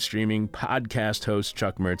 live streaming, podcast host,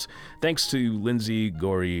 Chuck Mertz. Thanks to Lindsay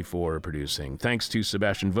Gorey for producing. Thanks to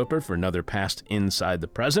Sebastian Vupper for another Past Inside the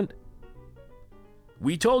Present.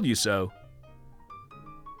 We told you so.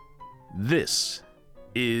 This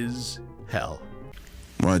is hell.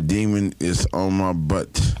 My demon is on my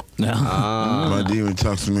butt. My demon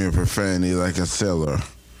talks to me in profanity like a sailor.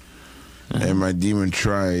 And my demon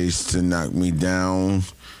tries to knock me down.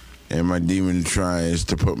 And my demon tries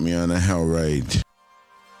to put me on a hell ride.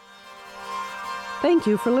 Thank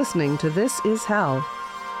you for listening to This Is Hell.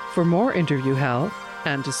 For more Interview Hell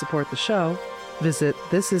and to support the show, visit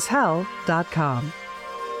thisishell.com.